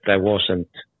offer that wasn't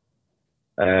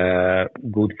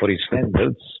good for his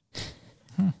standards.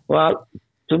 Well,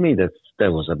 to me, that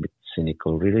was a bit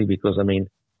cynical, really, because, in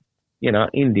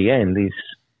the end,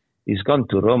 he's gone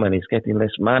to Rome and he's getting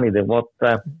less money than what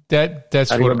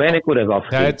that's Arrivabene could have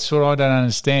offered. That's what I don't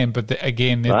understand. But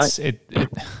again, it's right?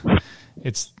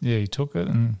 he took it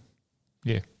and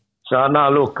yeah. So now,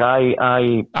 look,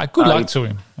 good luck to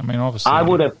him. Obviously, I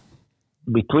would have,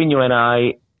 between you and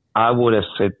I would have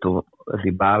said to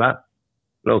Dybala,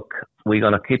 look, we're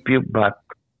gonna keep you, but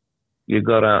you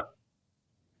gotta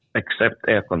accept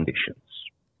our conditions.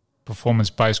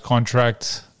 Performance-based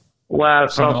contract. Well,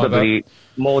 probably like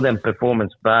more than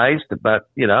performance-based, but,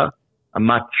 a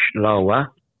much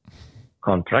lower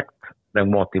contract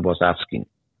than what he was asking.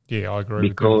 Yeah, I agree.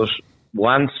 Because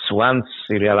once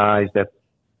he realized that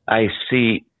I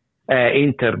see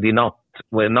Inter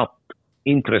were not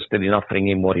interested in offering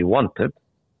him what he wanted,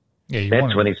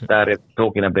 that's when he started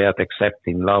talking about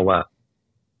accepting lower,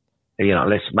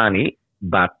 less money,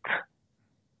 but...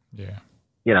 Yeah.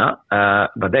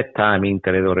 But that time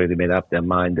Inter had already made up their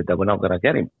mind that they were not going to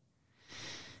get him.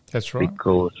 That's right.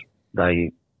 Because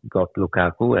they got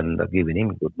Lukaku and they're giving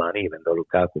him good money, even though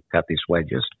Lukaku cut his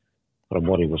wages from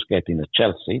what he was getting at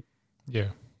Chelsea.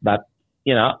 Yeah. But,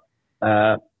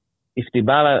 if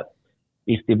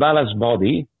Dybala's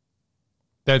body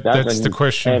that's the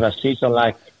question. Have a season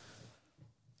like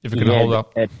if it can hold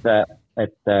up at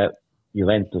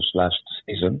Juventus last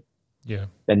season, yeah,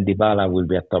 then Dybala will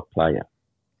be a top player.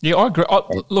 Yeah, I agree.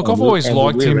 I've always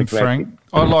liked him, Frank.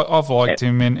 I've liked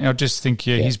him, and I just think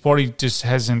his body just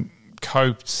hasn't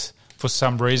coped for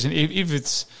some reason. If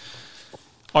it's,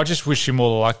 I just wish him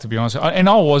all the luck, to be honest. And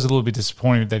I was a little bit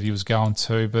disappointed that he was going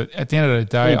to, but at the end of the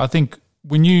day, I think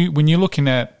when you're looking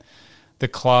at the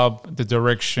club, the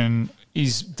direction,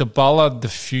 is Dybala the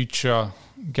future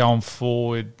going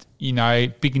forward?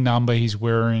 Big number he's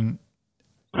wearing.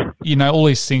 All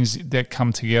these things that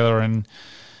come together, and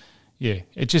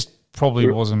it just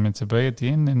probably wasn't meant to be at the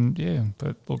end. And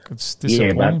but look, it's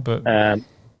disappointing. But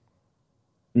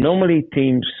normally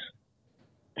teams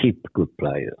keep good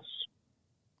players.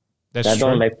 That's they true.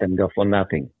 Don't let them go for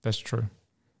nothing. That's true.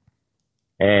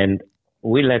 And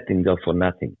we let him go for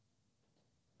nothing.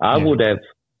 I would have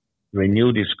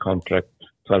renewed his contract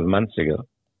 12 months ago.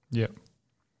 Yeah.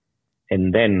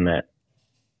 And then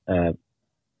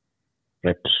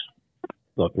perhaps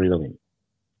got rid of him.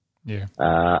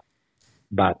 Yeah.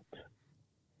 But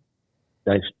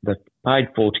they paid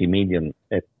 40 million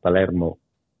at Palermo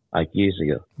 8 years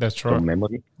ago. That's right. From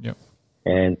memory. Yep.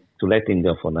 And to let him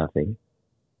go for nothing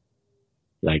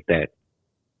like that,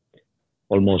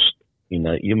 almost in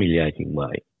a humiliating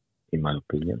way, in my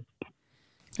opinion.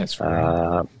 That's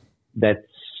right. That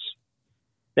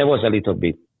was a little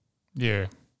bit, a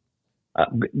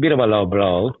bit of a low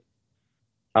blow.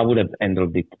 I would have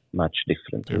handled it much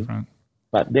differently.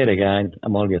 But there again,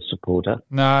 I'm only a supporter,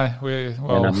 No,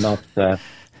 and I'm not.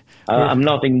 I'm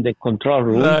not in the control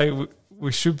room. No,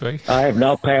 we should be. I have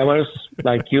no powers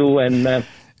like you and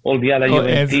all the other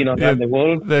Juventino around the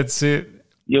world. That's it.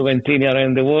 Juventini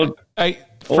around the world. Hey,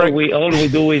 All we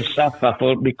do is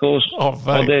suffer because of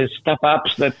the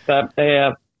stuff-ups that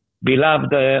their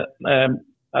beloved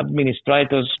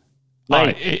administrators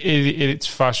make. It's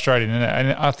frustrating, isn't it?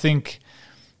 And I think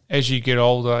as you get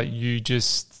older, you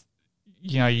just,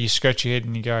 you scratch your head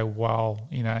and you go, wow,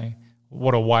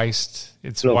 what a waste.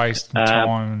 It's a waste of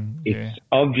time. It's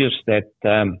obvious that,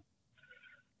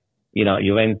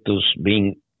 Juventus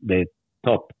being the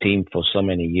top team for so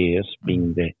many years,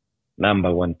 being the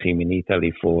number one team in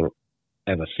Italy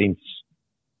ever since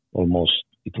almost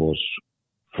it was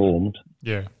formed.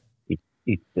 Yeah.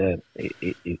 It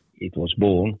was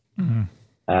born.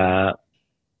 Mm-hmm.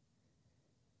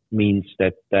 Means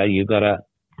that you gotta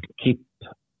keep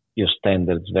your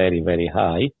standards very, very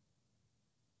high,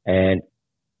 and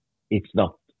it's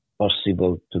not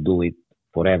possible to do it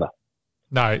forever.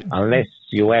 No, unless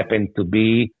you happen to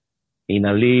be in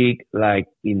a league like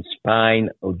in Spain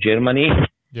or Germany,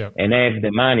 and have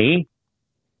the money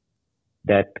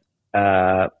that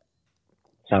the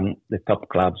top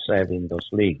clubs have in those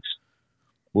leagues.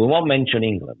 We won't mention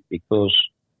England because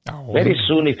very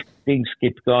soon, if things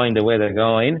keep going the way they're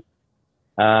going,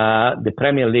 the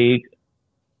Premier League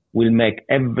will make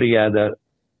every other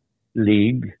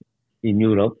league in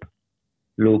Europe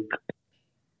look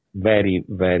very,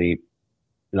 very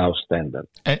low standard.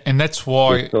 And that's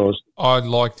why I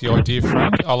like the idea,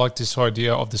 Frank. I like this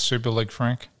idea of the Super League,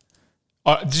 Frank.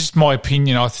 Just my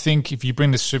opinion, I think if you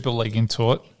bring the Super League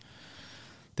into it,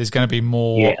 there's going to be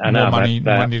more money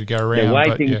to go around.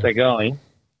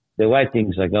 The way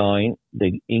things are going,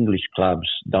 the English clubs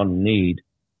don't need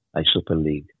a Super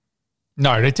League.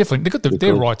 No, they got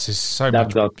their rights is so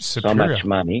much superior. So much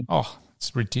money. Oh,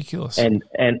 it's ridiculous. And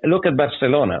look at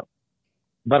Barcelona.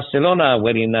 Barcelona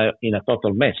were in a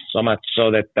total mess, so much so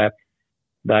that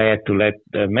they had to let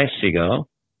Messi go.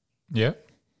 Yeah.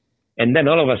 And then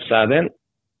all of a sudden,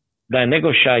 they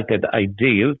negotiated a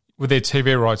deal with their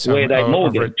TV rights, where they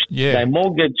mortgaged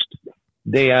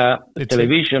their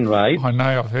television rights. I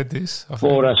know, I've heard this.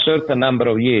 For a certain number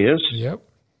of years. Yep.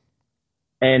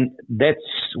 And that's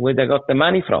where they got the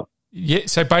money from. Yeah,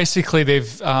 so basically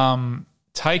they've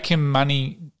taken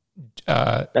money.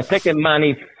 They've taken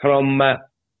money from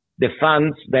the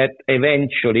funds that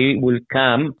eventually will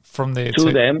come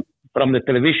to them from the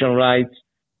television rights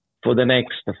for the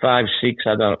next 5, 6,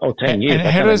 10 years. And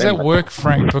how does that work,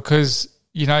 Frank? Because,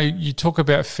 you talk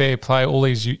about fair play, all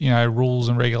these, rules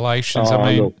and regulations.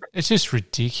 Look, it's just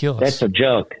ridiculous. That's a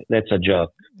joke.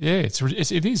 Yeah, it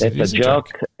is. That's a joke.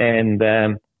 And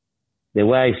the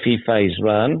way FIFA is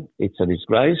run, it's a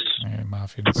disgrace. Yeah,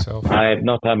 mafia itself. I have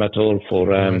no time at all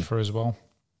for as well.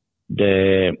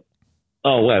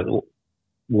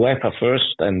 UEFA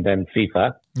first and then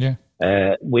FIFA. Yeah.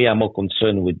 We are more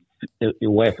concerned with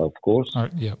UEFA, of course.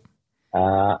 Yep.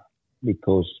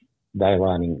 Because they're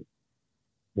running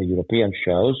the European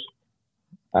shows.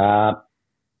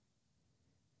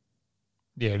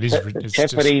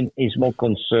 Ceferin is more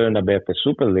concerned about the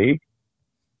Super League,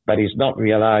 but he's not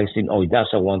realizing, he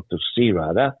doesn't want to see,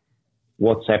 rather,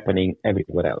 what's happening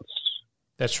everywhere else.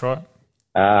 That's right.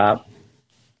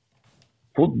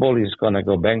 Football is going to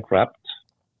go bankrupt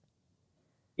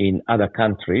in other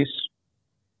countries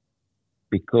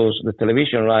because the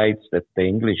television rights that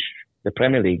the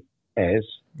Premier League has,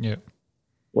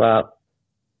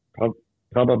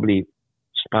 probably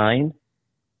Spain,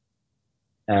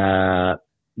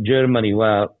 Germany,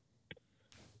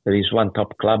 there is one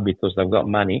top club because they've got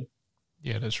money.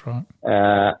 Yeah, that's right.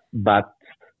 But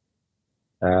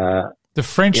the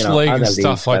French league and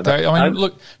stuff like that. I mean,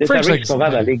 look, French leagues of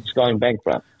other leagues going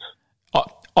bankrupt.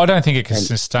 I don't think it can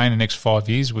sustain the next 5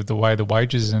 years with the way the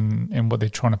wages and what they're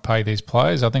trying to pay these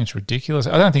players. I think it's ridiculous.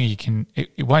 I don't think you can.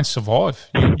 It won't survive.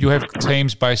 You have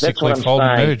teams basically fold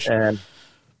and merge.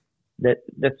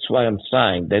 That's why I'm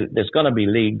saying there's going to be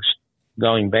leagues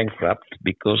going bankrupt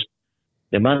because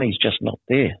the money is just not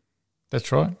there.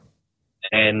 That's right.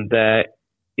 And the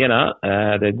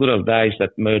good old days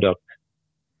that Murdoch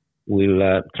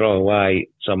will throw away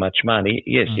so much money.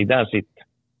 Yes, he does it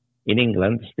in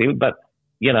England still, but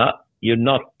you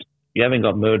haven't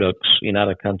got Murdochs in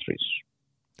other countries.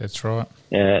 That's right.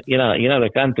 In other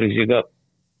countries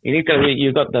in Italy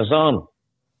you got DAZN.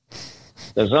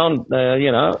 DAZN,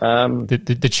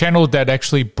 the channel that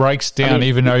actually breaks down,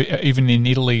 even in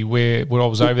Italy where I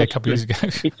was over there a couple of years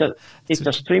ago. It's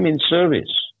a streaming service.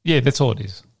 Yeah, that's all it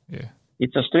is. Yeah,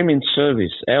 it's a streaming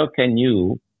service. How can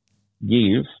you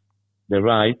give the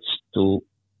rights to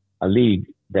a league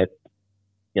that,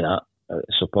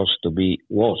 supposed to be,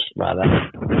 was rather,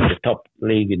 the top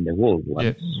league in the world once.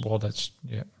 Yeah, well, that's,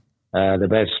 yeah. The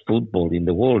best football in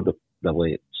the world that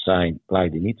we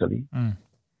played in Italy. Mm.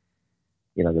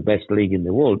 The best league in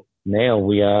the world. Now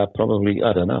we are probably,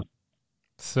 I don't know,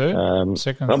 third,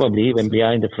 second, probably even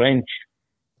behind the French,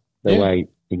 the way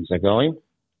things are going.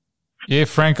 Yeah,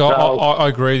 Frank, I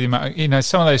agree with you, mate.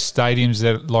 Some of those stadiums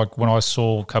that, like when I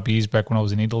saw a couple of years back when I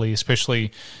was in Italy,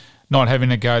 especially not having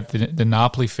to go at the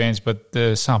Napoli fans, but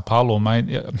the San Paolo, mate,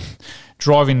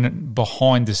 driving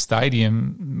behind the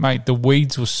stadium, mate, the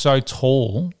weeds were so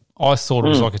tall, I thought it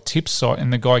was like a tip site,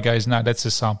 and the guy goes, no, that's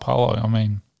a San Paolo. I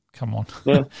mean, come on.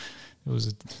 Yeah. It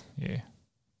was,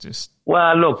 just...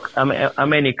 Well, look, how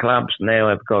many clubs now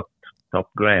have got top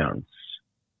grounds?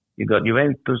 You got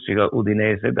Juventus, you got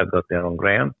Udinese that got their own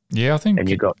ground. Yeah, I think. And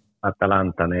you got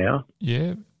Atalanta now.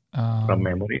 Yeah. From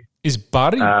memory. Is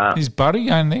Bari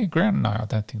on their ground? No, I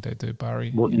don't think they do.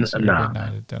 Bari. No, they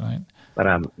don't.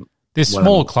 But there's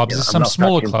smaller clubs. There's some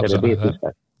smaller clubs that do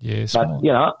that. Yeah, small.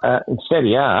 But in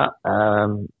Serie A,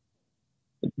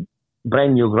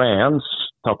 brand new grounds,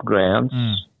 top grounds,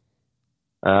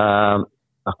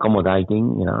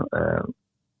 accommodating.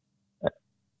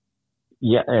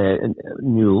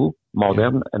 New,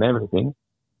 modern, and everything.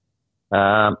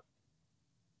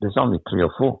 There's only 3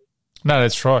 or 4. No,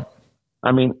 that's right.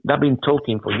 I mean, they've been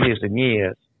talking for years and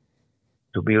years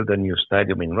to build a new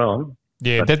stadium in Rome.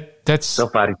 Yeah, that's... So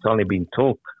far, it's only been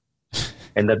talk.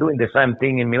 And they're doing the same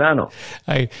thing in Milano.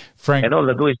 Hey, Frank... And all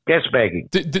they do is cash bagging.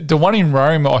 The one in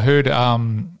Rome, I heard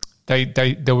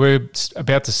they were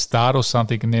about to start or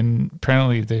something, and then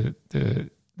apparently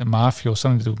the mafia or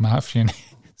something to do with mafia and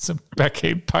some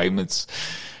back-end payments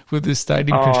with the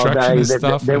stadium construction and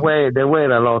stuff. There were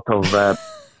a lot of...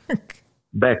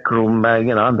 backroom,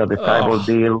 under the table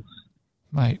deals.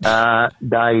 Mate.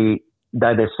 They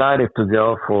decided to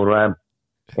go for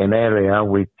an area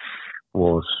which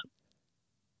was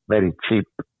very cheap,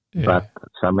 but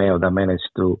somehow they managed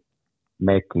to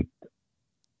make it,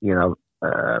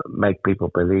 make people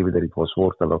believe that it was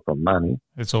worth a lot of money.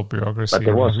 It's all bureaucracy. But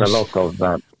there was a lot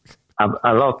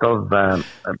of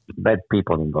bad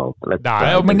people involved.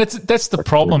 I mean that's the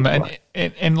problem,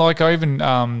 and like I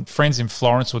even friends in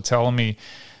Florence were telling me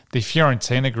the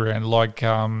Fiorentina ground, like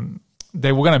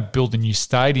they were going to build a new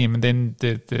stadium, and then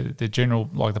the general,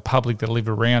 like the public that live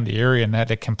around the area and that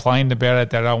they complained about it.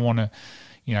 They don't want to,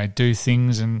 do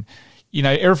things, and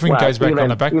everything goes back on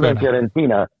the back burner. Even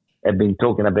Fiorentina had been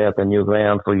talking about a new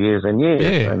ground for years and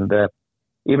years, and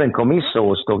even Commisso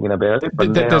was talking about it.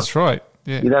 But that's right.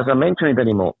 Yeah. He doesn't mention it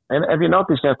anymore. And have you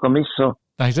noticed that Commisso?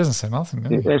 No, he doesn't say nothing.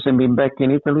 He hasn't been back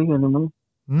in Italy anymore.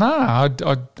 No,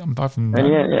 I'm both.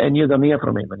 And you don't hear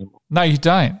from him anymore. No, you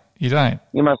don't. You don't.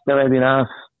 He must have had enough.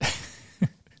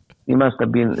 He must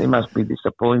be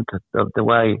disappointed of the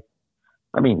way.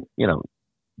 I mean,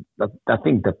 I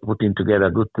think they're putting together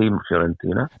a good team,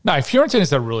 Fiorentina. No, Fiorentina's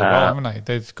done really well, haven't they?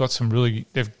 They've got some really...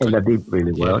 And they did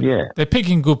really well, yeah. They're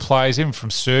picking good players, even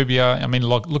from Serbia. I mean,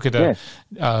 look at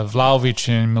Vlahovic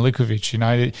and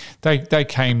Milikovic, they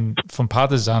came from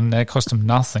Partizan. They cost them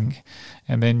nothing.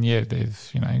 And then,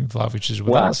 Vlahovic is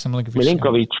with us and Milikovic...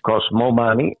 Milinkovic cost more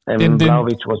money, and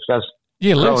Vlahovic was just...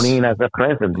 thrown in as a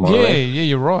present, more or less.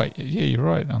 You're right. Yeah, you're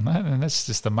right on that, and that's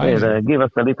just amazing. Yeah, give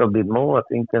us a little bit more, I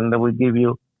think, and they will give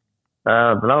you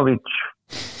Vlahovic.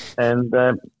 And,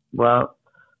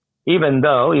 even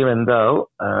though,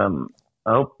 I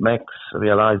hope Max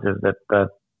realizes that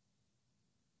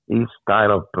his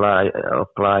style of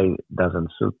play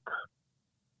doesn't suit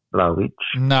Vlahovic.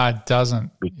 No, it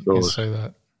doesn't. Because you can say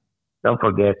that. Don't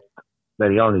forget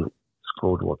that he only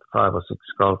scored, 5 or 6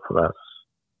 goals for us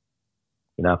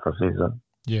in our season.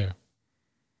 Yeah.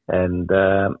 And,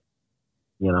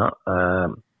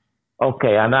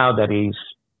 okay, I know that he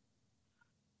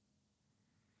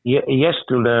has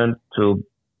to learn to,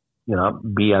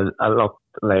 be a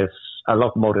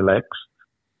lot more relaxed.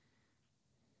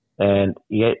 And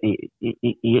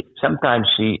sometimes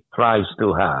he tries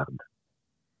too hard.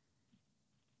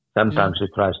 And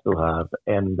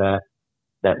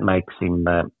that makes him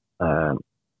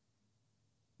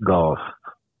go off.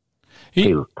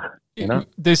 Tilt,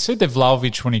 They said that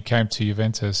Vlahovic, when he came to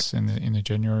Juventus in the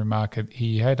January market,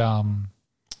 he had a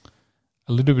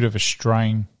little bit of a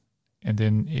strain, and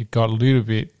then it got a little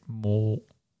bit more,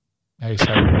 a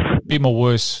bit more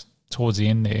worse towards the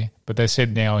end there. But they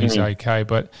said now he's okay.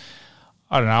 But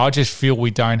I don't know. I just feel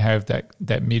we don't have that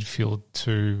midfield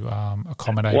to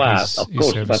accommodate his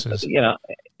services. But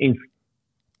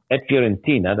at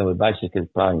Fiorentina, they were basically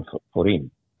playing for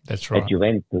him. That's right. At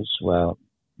Juventus,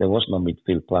 there was no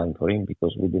midfield playing for him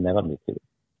because we didn't have a midfield.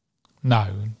 No,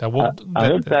 I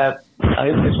heard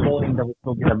this morning that we're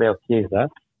talking about Chiesa,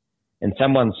 and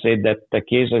someone said that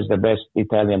Chiesa is the best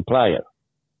Italian player.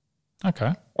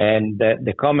 Okay. And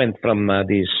the comment from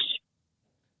this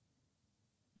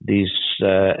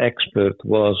expert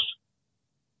was,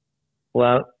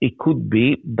 well, it could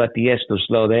be, but he has to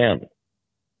slow down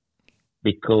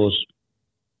because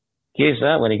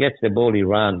Chiesa, when he gets the ball, he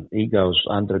goes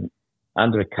 100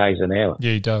 k's an hour.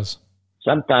 Yeah, he does.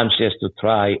 Sometimes he has to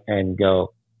try and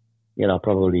go,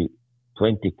 probably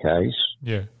 20 k's.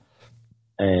 Yeah.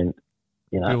 And,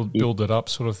 build it up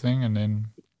sort of thing, and then...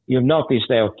 You've noticed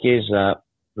how Chiesa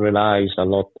relies a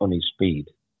lot on his speed.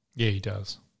 Yeah, he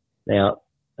does. Now,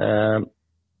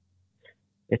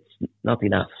 it's not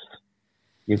enough.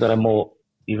 You got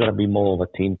to be more of a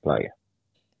team player.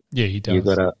 Yeah, he does. You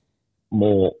got to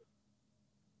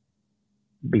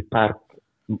be part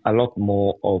a lot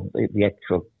more of the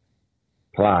actual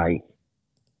play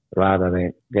rather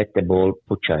than get the ball,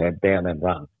 put your head down and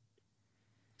run.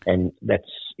 And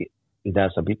he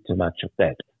does a bit too much of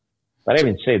that. But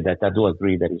having said that, I do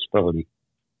agree that he's probably,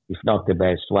 if not the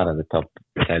best, one of the top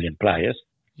Italian players.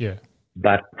 Yeah.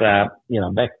 But, back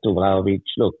to Vlahovic,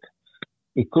 look,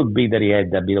 it could be that he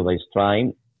had a bit of a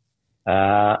strain,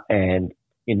 and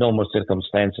in normal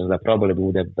circumstances, I probably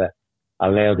would have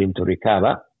allowed him to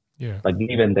recover. Yeah. But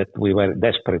given that we were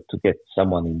desperate to get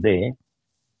someone in there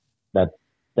that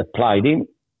played him,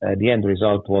 the end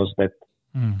result was that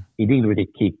he didn't really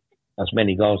kick as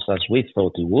many goals as we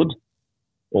thought he would,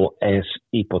 or as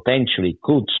he potentially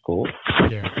could score.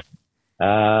 Yeah.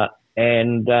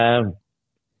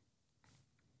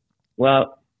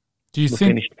 Well, do you we think,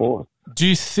 finished fourth. Do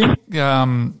you think,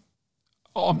 I'm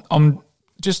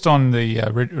just on the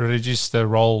register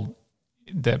role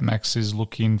that Max is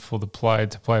looking for the player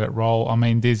to play that role. I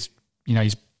mean, they've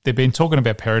been talking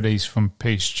about Paredes from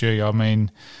PSG. I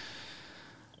mean,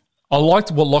 I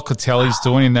liked what Locatelli's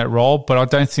doing in that role, but I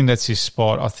don't think that's his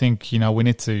spot. I think, we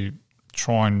need to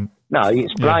try and... No,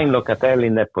 he's playing Locatelli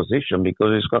in that position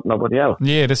because he's got nobody else.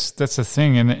 Yeah, that's the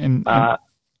thing. And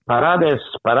Paredes,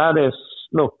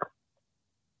 look,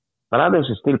 Paredes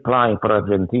is still playing for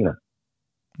Argentina.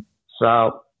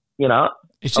 So,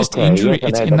 it's just injury.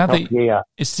 It's another.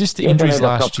 It's just the injuries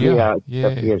last year. Yeah,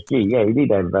 PSG. Yeah, he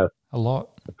did have a lot,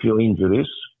 a few injuries.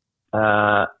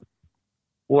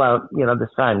 Well, the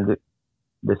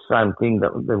same thing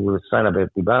that we were saying about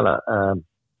Dybala.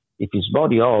 If his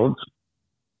body holds,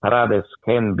 Paredes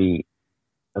can be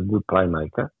a good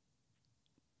playmaker,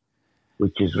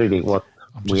 which is really what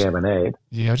we haven't had.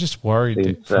 Yeah, I'm just worried.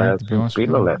 To be honest with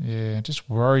you. Yeah, just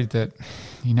worried that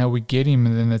we get him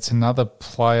and then it's another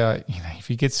player. If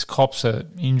he gets cops an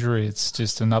injury, it's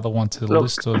just another one to the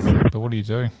list of. But what do you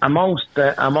do? Amongst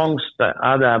the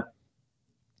other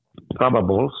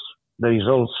probables, there is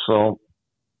also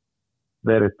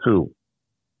Veretout.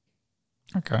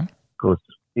 Okay. Because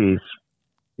he's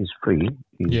free.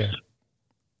 He's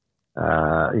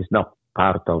not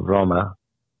part of Roma.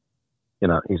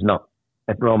 He's not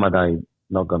at Roma. They're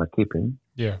not going to keep him.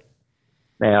 Yeah.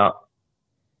 Now,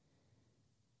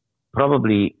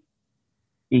 probably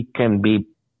he can be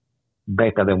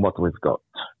better than what we've got.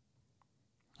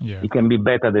 Yeah. He can be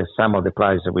better than some of the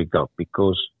players that we got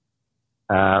because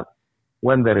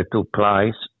when Veretout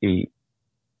plays, he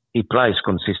plays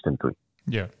consistently.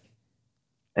 Yeah.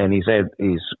 And his head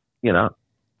is,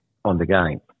 on the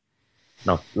game.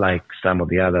 Not like some of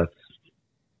the others,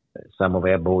 some of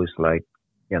our boys like,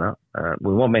 we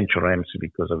won't mention Ramsey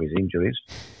because of his injuries,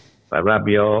 but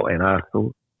Rabiot and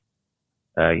Arthur,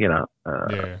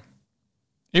 yeah.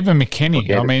 Even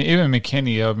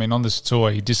McKennie, on this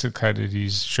tour, he dislocated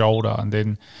his shoulder and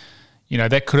then,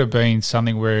 that could have been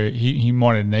something where he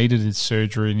might have needed his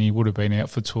surgery and he would have been out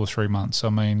for 2 or 3 months. I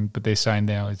mean, but they're saying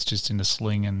now it's just in a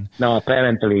sling and... No,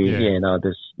 apparently,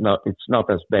 it's not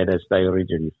as bad as they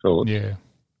originally thought. Yeah.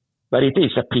 But it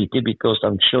is a pity because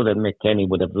I'm sure that McKennie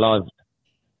would have loved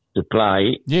to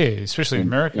play. Yeah, especially in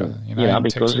America.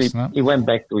 Because he went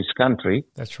back to his country.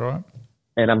 That's right.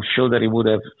 And I'm sure that he would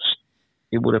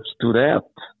have stood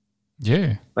out.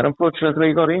 Yeah. But unfortunately,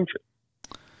 he got injured.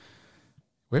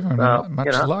 We haven't had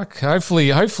much luck.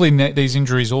 Hopefully these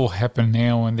injuries all happen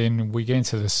now and then we get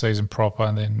into the season proper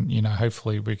and then,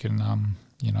 hopefully we can,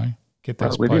 get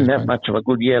those we didn't have much of a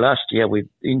good year last year with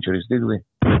injuries, did we?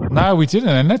 No, we didn't.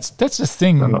 And that's the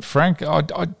thing, Frank.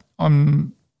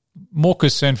 I'm more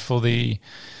concerned for the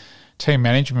team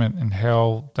management and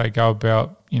how they go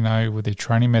about, with their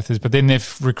training methods. But then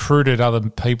they've recruited other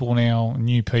people now,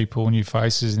 new people, new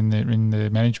faces in the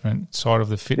management side of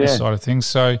the fitness side of things.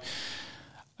 So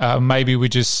maybe we're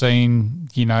just seeing,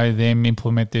 them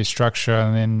implement their structure,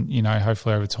 and then,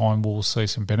 hopefully over time we'll see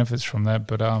some benefits from that.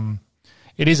 But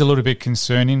it is a little bit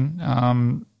concerning.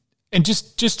 And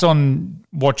just on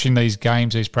watching these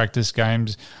games, these practice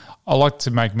games, I like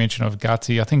to make mention of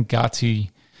Gatti. I think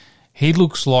Gatti, he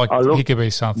looks like he could be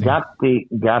something. Gatti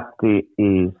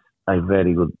is a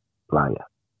very good player.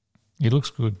 He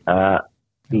looks good.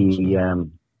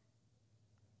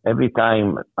 Every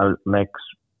time Max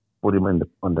put him on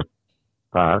the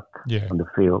park, on the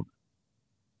field,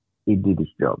 he did his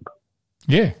job.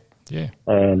 Yeah.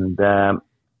 And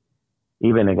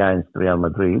even against Real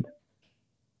Madrid,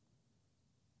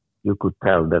 you could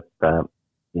tell that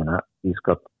he's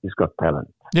got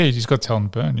talent. Yeah, he's got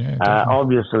talent burn. Yeah.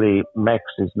 Obviously, Max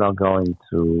is not going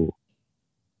to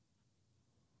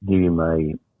give him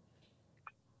a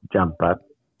jump up,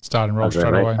 starting role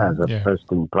straight away as a first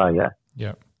team player.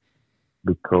 Yeah,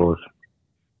 because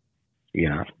he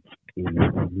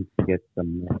needs to get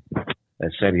some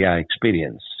Serie A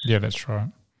experience. Yeah, that's right.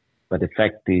 But the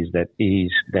fact is that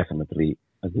he's definitely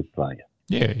a good player.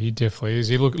 Yeah, he definitely is.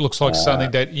 He looks like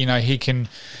something that he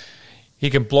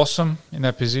can blossom in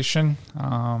that position.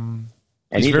 And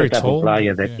he's he's very the type tall. of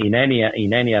player that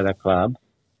in any other club,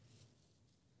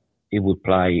 he would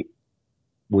play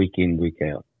week in, week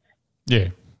out. Yeah,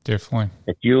 definitely.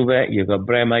 At Juve, you got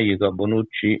Bremer, you got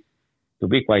Bonucci. To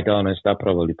be quite honest, I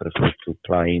probably prefer to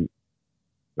play him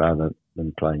rather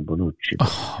than playing Bonucci.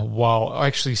 Oh, wow, I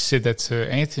actually said that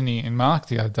to Anthony and Mark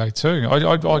the other day too.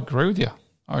 I agree with you.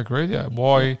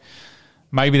 Why?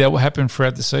 Maybe that will happen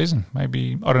throughout the season.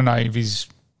 Maybe, I don't know if he's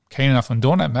keen enough on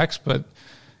doing that, Max, but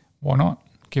why not?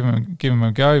 Give him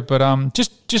a go. But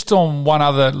just on one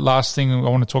other last thing I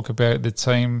want to talk about, the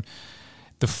team,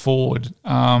 the forward.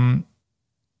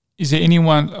 Is there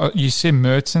anyone, you said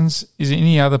Mertens, is there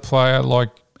any other player like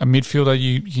a midfielder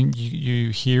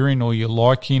you hearing or you're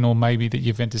liking, or maybe that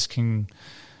Juventus can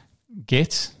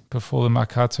get before the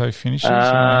Mercato finishes?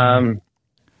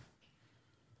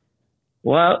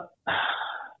 Well,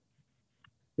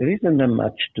 there isn't that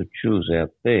much to choose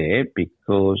out there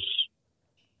because,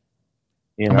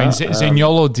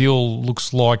 Zaniolo deal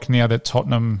looks like now that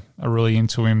Tottenham are really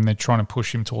into him. They're trying to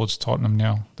push him towards Tottenham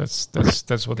now. That's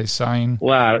what they're saying.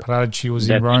 Well, Paratici was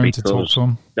in Rome to talk to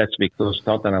him. That's because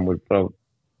Tottenham will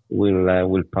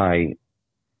pay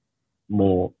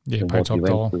more than what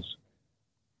Juventus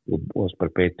was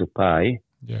prepared to pay.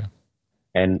 Yeah,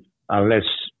 and unless,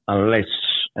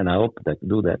 and I hope they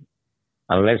do that,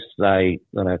 unless they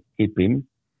gonna keep him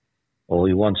or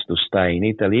he wants to stay in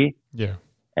Italy. Yeah.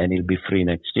 And he'll be free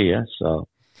next year. So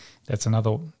that's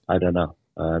another. I don't know.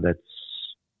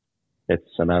 That's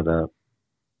another.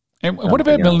 And what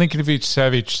about Milinkovic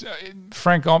Savic,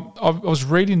 Frank? I was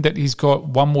reading that he's got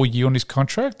one more year on his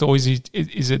contract, or is it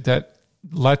that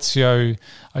Lazio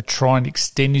are trying to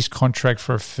extend his contract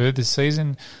for a further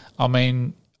season? I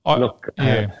mean,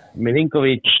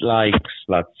 Milinkovic likes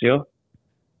Lazio,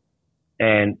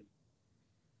 and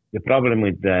the problem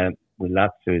with Lazio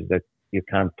is that you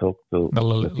can't talk to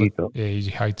Lotito. Yeah, he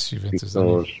hates Juventus.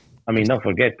 Because, don't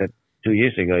forget that 2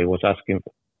 years ago he was asking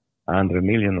for 100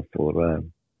 million for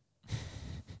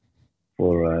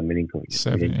Milinkovic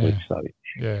Savic.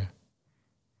 Yeah.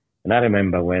 And I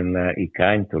remember when he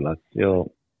came to Lazio,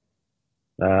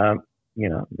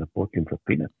 they bought him for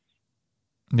peanuts.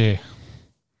 Yeah.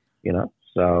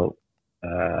 So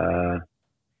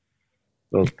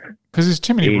look, because there's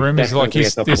too many rumours. Like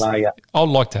I'd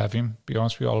like to have him. Be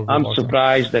honest with you, I'm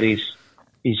surprised that he's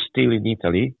still in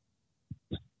Italy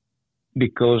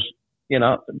because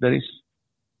there is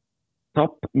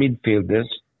top midfielders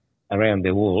around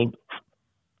the world.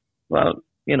 Well,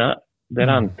 there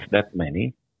aren't that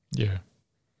many. Yeah,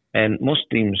 and most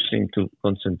teams seem to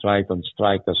concentrate on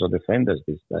strikers or defenders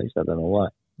these days. I don't know why.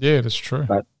 Yeah, that's true.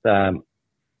 But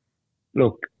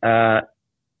look.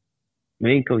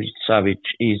 Milinkovic Savic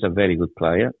is a very good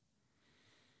player,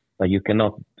 but you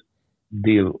cannot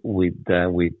deal with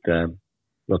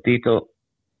Lotito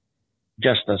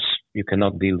just as you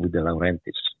cannot deal with the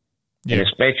Laurentiis. Yeah. And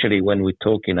especially when we're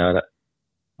talking of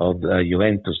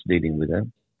Juventus dealing with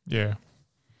them. Yeah.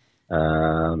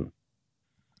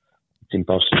 It's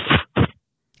impossible.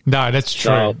 No, that's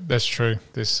true. That's true.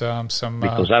 There's some...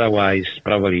 Because otherwise,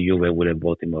 probably Juve would have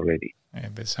bought him already. Yeah,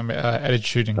 there's some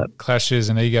attitude and clashes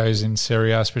and egos in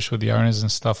Serie A, especially with the owners and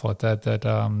stuff like that that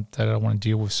don't want to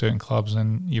deal with certain clubs.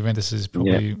 And Juventus has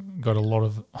probably got a lot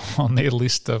of on their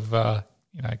list of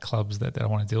clubs that they don't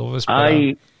want to deal with us. But,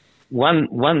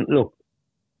 look,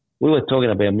 we were talking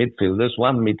about midfielders.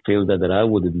 One midfielder that I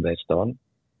would invest on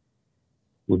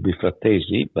would be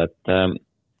Frattesi, but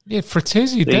Yeah,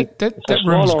 Fratesi, that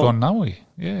room's gone nowhere.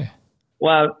 Yeah.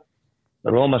 Well,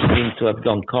 Roma seem to have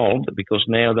gone cold because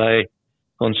now they're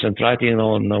concentrating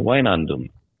on Wijnaldum.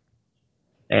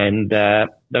 And they're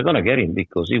going to get him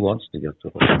because he wants to go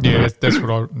to Roma. Yeah, that's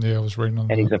what I was reading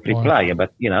on. And he's a free player,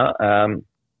 but,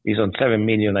 he's on $7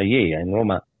 million a year, and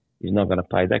Roma is not going to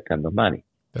pay that kind of money.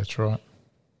 That's right.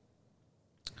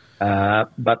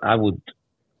 But I would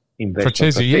invest Fratesi,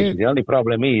 in Fratesi. yeah. The only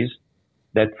problem is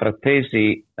that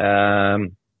Fratesi,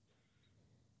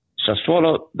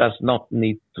 Sassuolo does not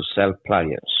need to sell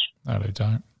players. No, they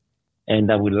don't.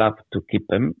 And I would love to keep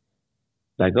them.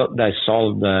 They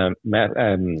sold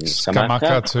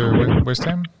Scamacca to West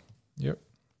Ham. Yep.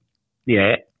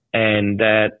 Yeah, and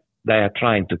they are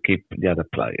trying to keep the other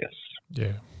players.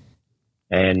 Yeah.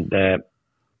 And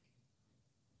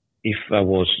if I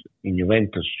was in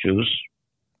Juventus' shoes,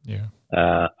 yeah,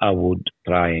 I would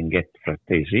try and get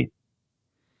Fratesi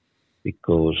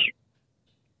because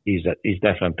he's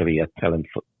definitely a talent.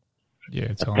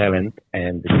 Talent,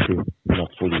 and he's still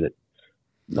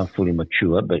not fully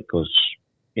mature because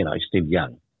he's still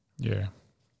young. Yeah.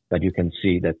 But you can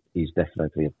see that he's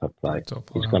definitely a top player.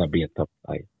 He's going to be a top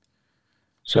player.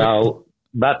 So,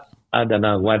 but I don't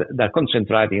know why they're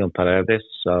concentrating on Paredes,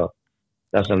 so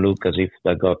doesn't look as if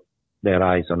they got their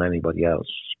eyes on anybody else.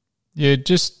 Yeah,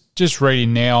 just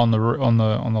reading now on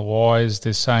the wires,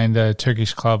 they're saying the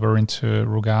Turkish club are into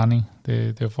Rugani.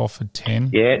 They've offered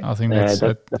 10. Yeah, I think that's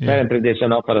apparently there's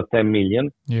an offer of 10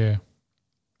 million. Yeah,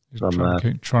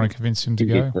 trying to convince him to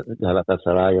go.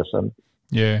 Galatasaray or something.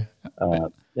 Yeah,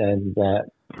 and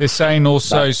they're saying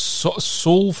also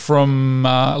Saul from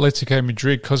Atletico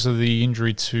Madrid because of the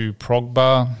injury to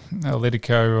Pogba.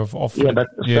 Atletico have offered.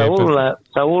 Yeah, but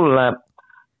Saul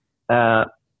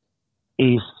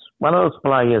is one of those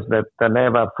players that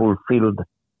never fulfilled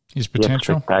his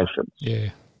potential. The expectations.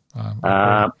 Yeah.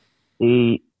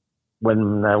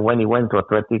 When he went to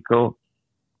Atletico,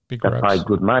 they paid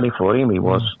good money for him. He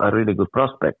was a really good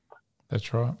prospect.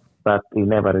 That's right. But he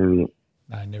never really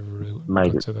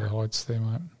made it to the heights there,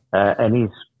 mate. And he's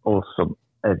also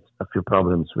had a few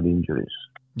problems with injuries.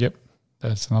 Yep,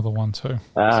 that's another one too.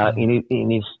 In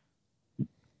his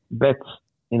best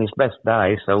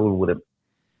days, Saul would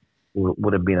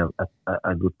have been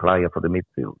a good player for the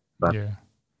midfield. But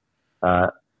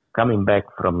coming back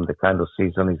from the kind of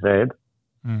season he's had,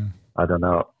 I don't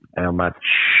know how much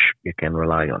you can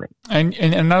rely on him. And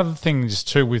another thing is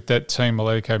too with that team,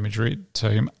 Atletico Madrid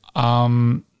team,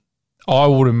 I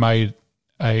would have made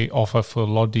a offer for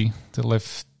Lodi, the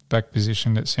left back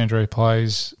position that Sandro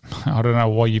plays. I don't know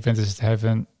why Juventus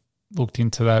haven't looked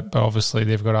into that, but obviously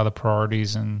they've got other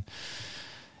priorities. And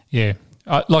yeah,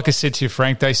 like I said to you,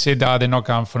 Frank, they said they're not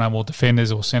going for no more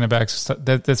defenders or centre backs.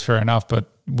 That's fair enough,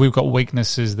 but we've got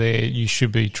weaknesses there. You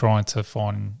should be trying to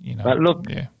find, But look,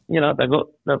 they got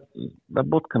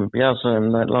both Campiaso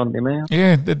and Londimeo.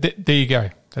 Yeah, there you go.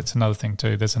 That's another thing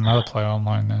too. There's another player on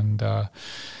loan, and there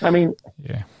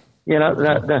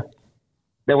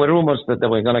were rumours that they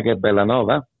were going to get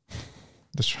Bellanova.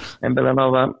 That's right. And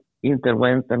Bellanova, Inter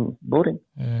went and bought him.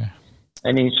 Yeah,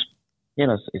 and he's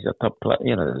a top player.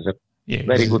 He's a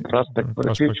very good prospect for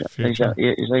the future.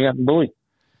 He's a young boy.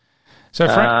 So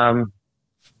Frank,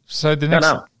 so the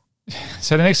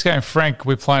next game, Frank,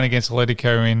 we're playing against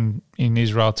Atletico in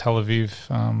Israel, Tel Aviv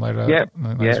later.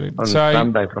 On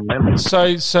Sunday from them.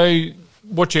 So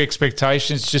what's your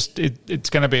expectations? Just it's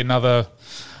going to be another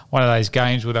one of those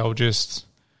games where they'll just,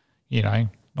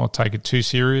 not take it too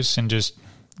serious and just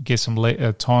get some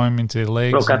time into their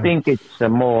legs. Look, I think it's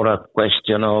more a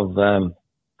question of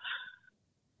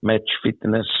match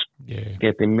fitness,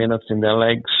 getting minutes in their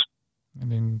legs.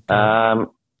 And then,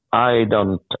 I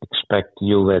don't expect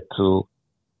Juve to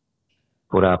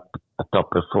put up a top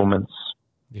performance.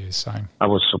 Yeah, same. I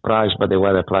was surprised by the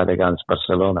way they played against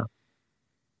Barcelona.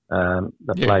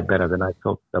 They played better than I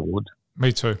thought they would.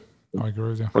 Me too. I agree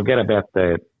with you. Forget about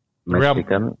the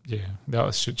Mexican. That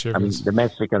was shit. The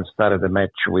Mexicans started the match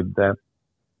with their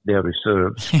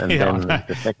reserves, and then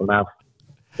the second half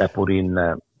they put in,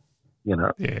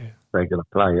 regular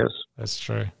players. That's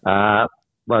true.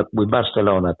 But with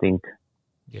Barcelona, I think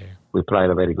we played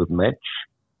a very good match.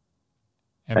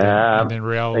 And then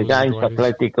Real against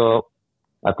Atletico,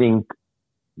 I think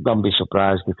don't be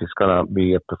surprised if it's going to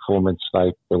be a performance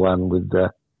like the one with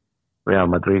Real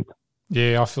Madrid.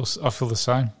 Yeah, I feel the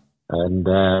same. And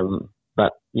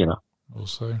but we'll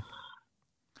see.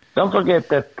 Don't forget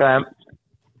that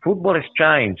football has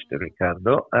changed,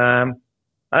 Ricardo.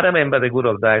 I remember the good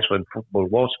old days when football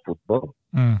was football.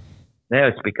 Now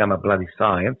it's become a bloody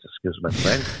science, excuse my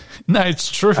friend. No,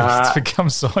 it's true. It's become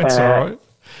science, all right.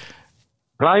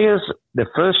 players, the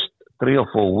first 3 or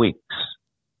 4 weeks,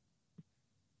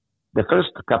 the first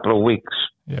couple of weeks,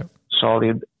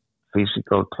 solid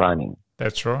physical training.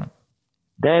 That's right.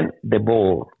 Then the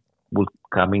ball will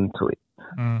come into it.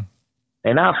 Mm.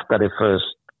 And after the first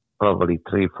probably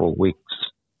 3 or 4 weeks,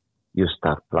 you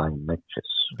start playing matches.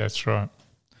 That's right.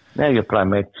 Now you play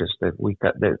matches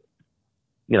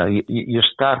you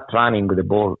start training with the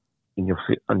ball on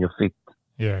your feet.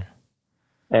 Yeah.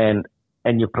 And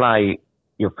you play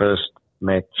your first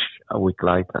match a week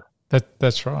later.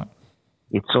 That's right.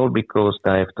 It's all because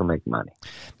they have to make money.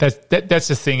 That's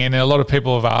the thing, and a lot of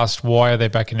people have asked why are they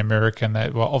back in America, and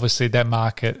that obviously that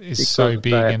market is because so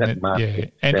big, and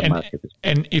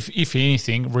if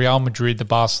anything, Real Madrid, the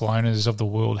Barcelonas of the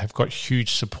world have got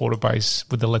huge supporter base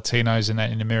with the Latinos and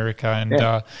that in America,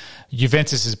 and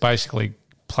Juventus is basically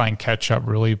playing catch up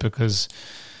really because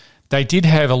they did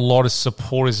have a lot of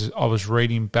supporters. I was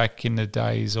reading back in the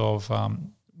days of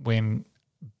when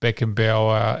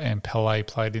Beckenbauer and Pelé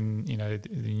played in, the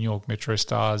New York Metro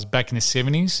Stars back in the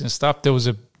 70s and stuff. There was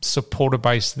a supporter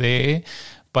base there,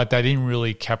 but they didn't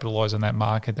really capitalise on that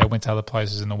market. They went to other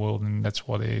places in the world, and that's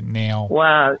why they're now.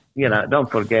 Well, don't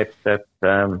forget that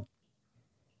the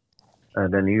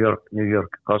New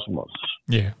York Cosmos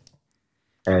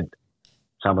had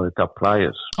some of the top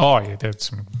players. Oh, yeah, that's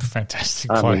some fantastic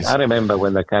players. I remember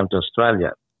when they came to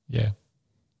Australia. Yeah.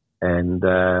 And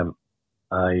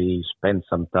I spent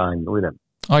some time with them.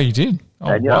 Oh, you did? Oh,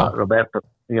 and, wow. Roberto,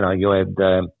 you had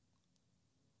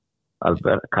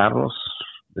Alberto Carlos,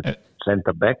 the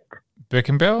centre back.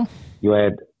 Beckenbauer? You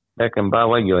had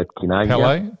Beckenbauer, you had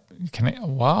Quinaglia. Pelé?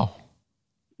 Wow.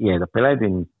 Yeah, the Pelé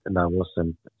didn't,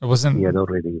 wasn't. It wasn't? He had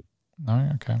already.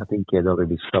 No, okay. I think he had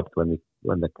already stopped when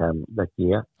they came that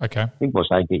year. Okay. I think it was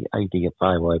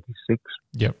 85 or 86.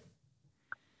 Yep.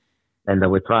 And they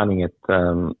were training at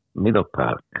Middle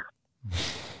Park.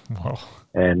 Wow.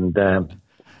 And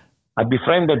I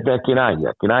befriended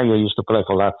Quinaglia. Quinaglia used to play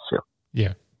for Lazio.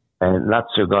 Yeah. And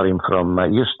Lazio got him from,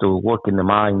 used to work in the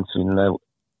mines in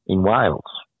Wales.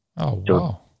 Oh,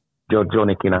 wow.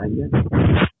 Giorgione Quinaglia.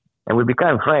 And we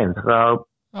became friends. So,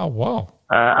 oh, wow.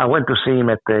 I went to see him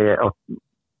at the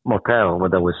motel where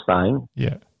they were staying.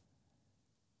 Yeah.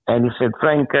 And he said,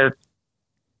 Frank,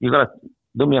 you got to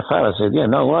do me a favor. I said, yeah,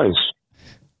 no worries.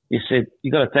 He said,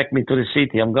 you got to take me to the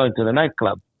city. I'm going to the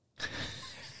nightclub.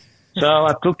 So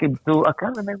I took him to, I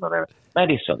can't remember,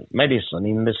 Madison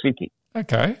in the city.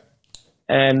 Okay.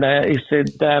 And he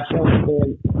said, Frank,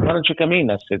 why don't you come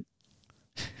in? I said,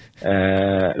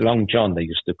 Long John, they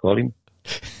used to call him.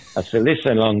 I said,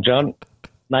 listen, Long John,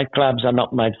 nightclubs are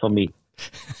not made for me.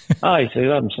 He said,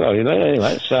 I'm sorry. But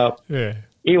anyway, so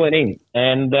he went in.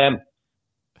 And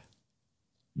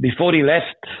before he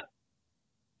left,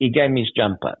 he gave me his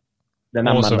jumper, the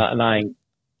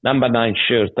number 9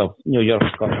 shirt of New York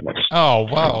Cosmos. Oh,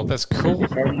 wow, that's cool.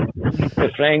 And he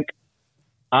said, Frank,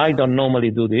 I don't normally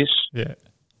do this,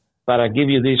 but I give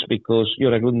you this because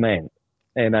you're a good man,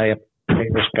 and I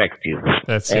respect you.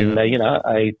 That's and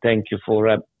I thank you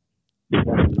for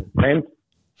becoming a friend.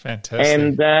 Fantastic.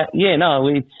 And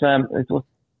it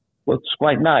was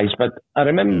quite nice. But I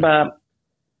remember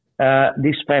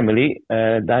this family.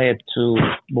 They had 2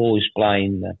 boys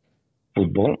playing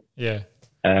football. Yeah.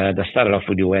 They started off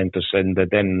with Juventus, and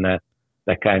then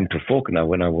they came to Faulkner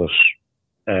when I was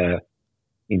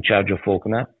in charge of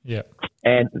Faulkner. Yeah.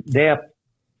 And their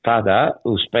father,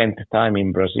 who spent time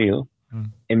in Brazil,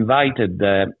 invited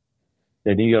the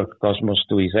New York Cosmos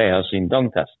to his house in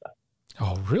Doncaster.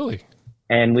 Oh, really?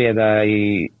 And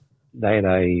they had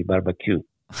a barbecue.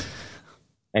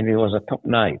 And it was a top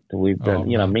night with,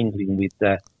 mingling with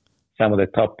some of the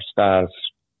top stars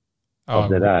of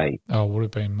the day. Oh, would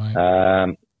have been, mate.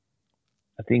 I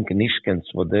think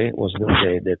Nischkens was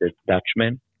the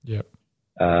Dutchman. Yep.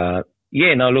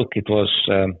 Look, it was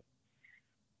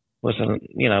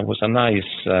a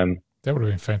nice. That would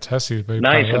have been fantastic. To be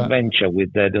nice adventure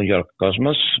with the New York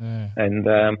Cosmos, and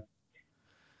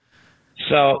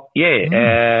so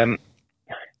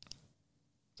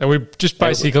so we're just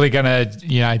basically going to,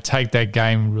 take that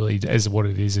game really as what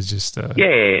it is. It's just New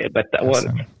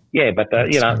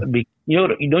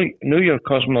York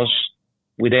Cosmos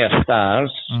with their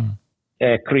stars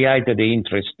created the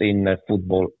interest in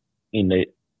football in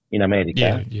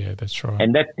America. Yeah, that's right.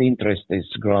 And that interest has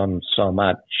grown so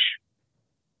much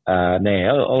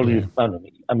now. All you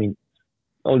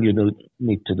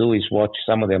need to do is watch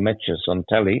some of their matches on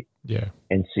telly,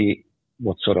 and see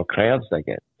what sort of crowds they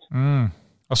get.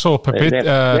 I saw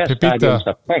Pepita.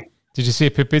 Did you see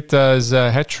Pepita's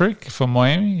hat trick for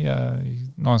Miami?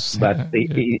 Nice. But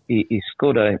he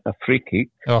scored a free kick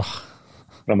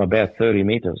from about 30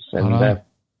 meters, and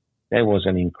That was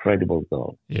an incredible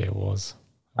goal. Yeah, it was.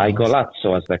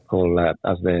 Golazo, as they call,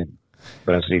 as the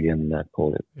Brazilian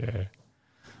call it. Yeah.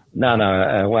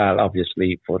 No. Well,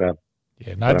 obviously for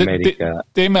America,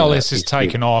 the MLS has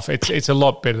taken off. It's a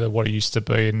lot better than what it used to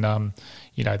be, and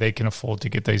they can afford to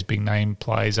get these big name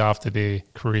players after their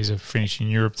careers are finished in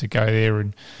Europe to go there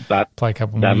and play a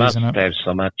couple more years. They must have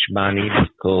so much money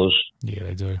because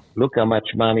they do. Look how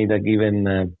much money they're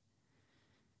giving.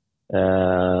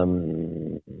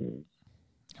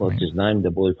 What's his name?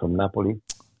 The boy from Napoli.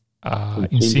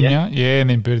 Insigne, and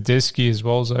then Bernardeschi as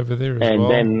well is over there as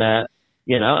well. And then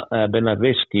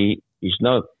Bernardeschi is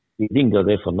not. He didn't go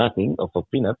there for nothing or for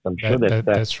peanuts. I'm sure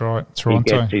that's right.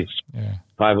 Toronto. He gets his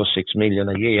 5 or 6 million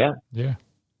a year. Yeah.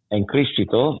 And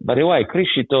Criscito, by the way,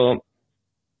 Criscito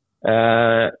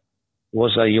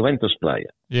was a Juventus player.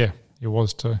 Yeah, he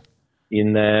was too.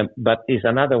 But he's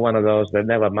another one of those that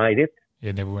never made it.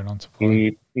 Yeah, never went on to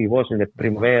play. He was in the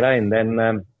Primavera, and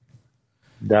then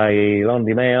they loaned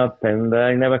him out, and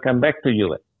he never came back to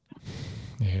Juve.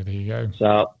 Yeah, there you go.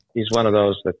 So he's one of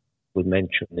those that we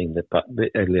mentioned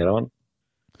earlier on.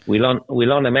 We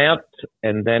loan him out,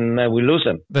 and then we lose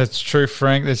him. That's true,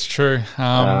 Frank. That's true.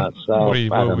 What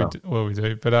do we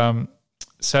do? But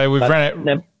so we've ran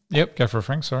it. Yep, go for it,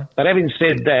 Frank. Sorry. But having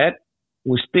said that,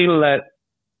 we still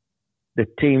the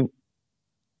team,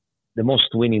 the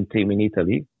most winning team in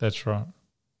Italy. That's right.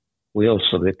 We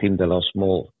also the team that lost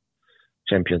more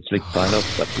Champions League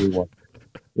finals, but we won't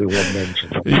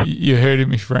mention. You heard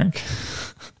me, Frank.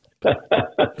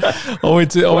 I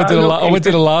went to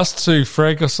the last two,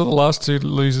 Frank. I saw the last two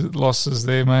losses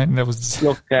there, mate, and that was.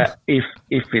 Look, if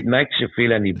it makes you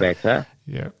feel any better,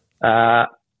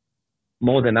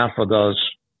 more than half of those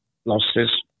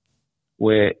losses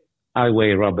were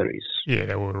highway robberies. Yeah,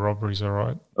 they were robberies, all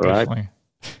right. Definitely.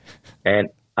 And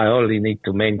I only need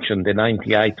to mention the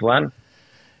 98 one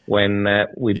when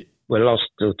we lost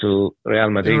to Real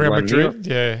Madrid. Real Madrid,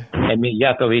 yeah. And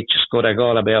Mijatovic scored a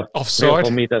goal about offside. 3 or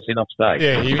 4 meters in offside.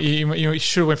 Yeah, you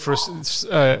should have went for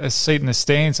a seat in the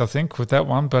stands, I think, with that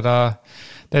one. But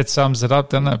that sums it up,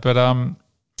 doesn't it? But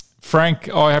Frank,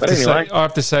 I have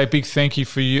to say a big thank you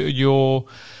for your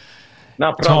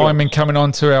time and coming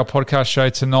on to our podcast show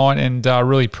tonight, and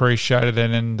really appreciate it.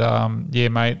 And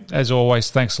mate, as always,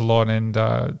 thanks a lot, and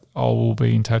I will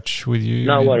be in touch with you.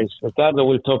 No worries, Ricardo.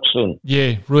 We'll talk soon.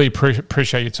 Yeah, really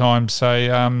appreciate your time.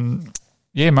 So,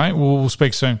 mate, we'll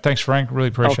speak soon. Thanks, Frank. Really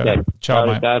appreciate it. Ciao,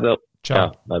 mate. Ricardo.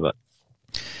 Ciao. Bye-bye.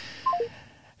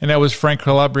 And that was Frank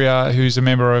Calabria, who's a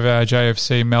member of our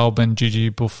JFC Melbourne Gigi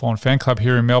Buffon fan club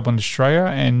here in Melbourne, Australia.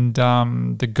 And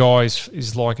the guy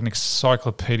is like an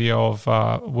encyclopedia of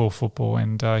world football.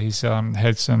 And he's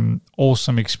had some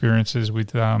awesome experiences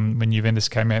with when Juventus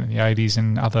came out in the 80s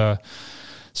and other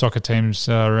soccer teams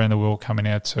around the world coming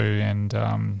out too. And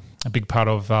a big part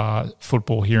of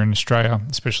football here in Australia,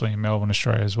 especially in Melbourne,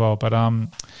 Australia as well. But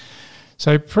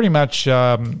so pretty much...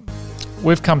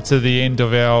 we've come to the end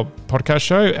of our podcast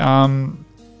show.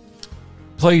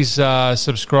 Please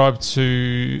subscribe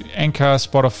to Anchor,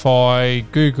 Spotify,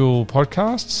 Google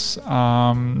Podcasts.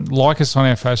 Like us on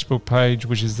our Facebook page,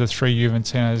 which is the 3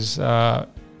 Juventinos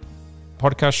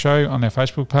podcast show on our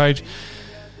Facebook page.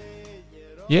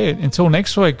 Yeah, until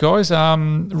next week, guys.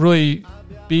 Really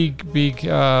big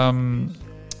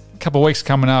couple of weeks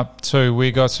coming up too.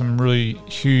 We got some really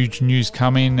huge news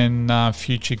coming and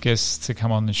future guests to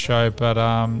come on the show. But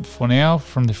for now,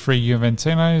 from the 3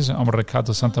 Juventinos, I'm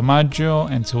Ricardo Santamaggio.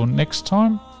 Until next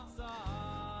time,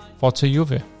 Forza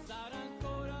Juve.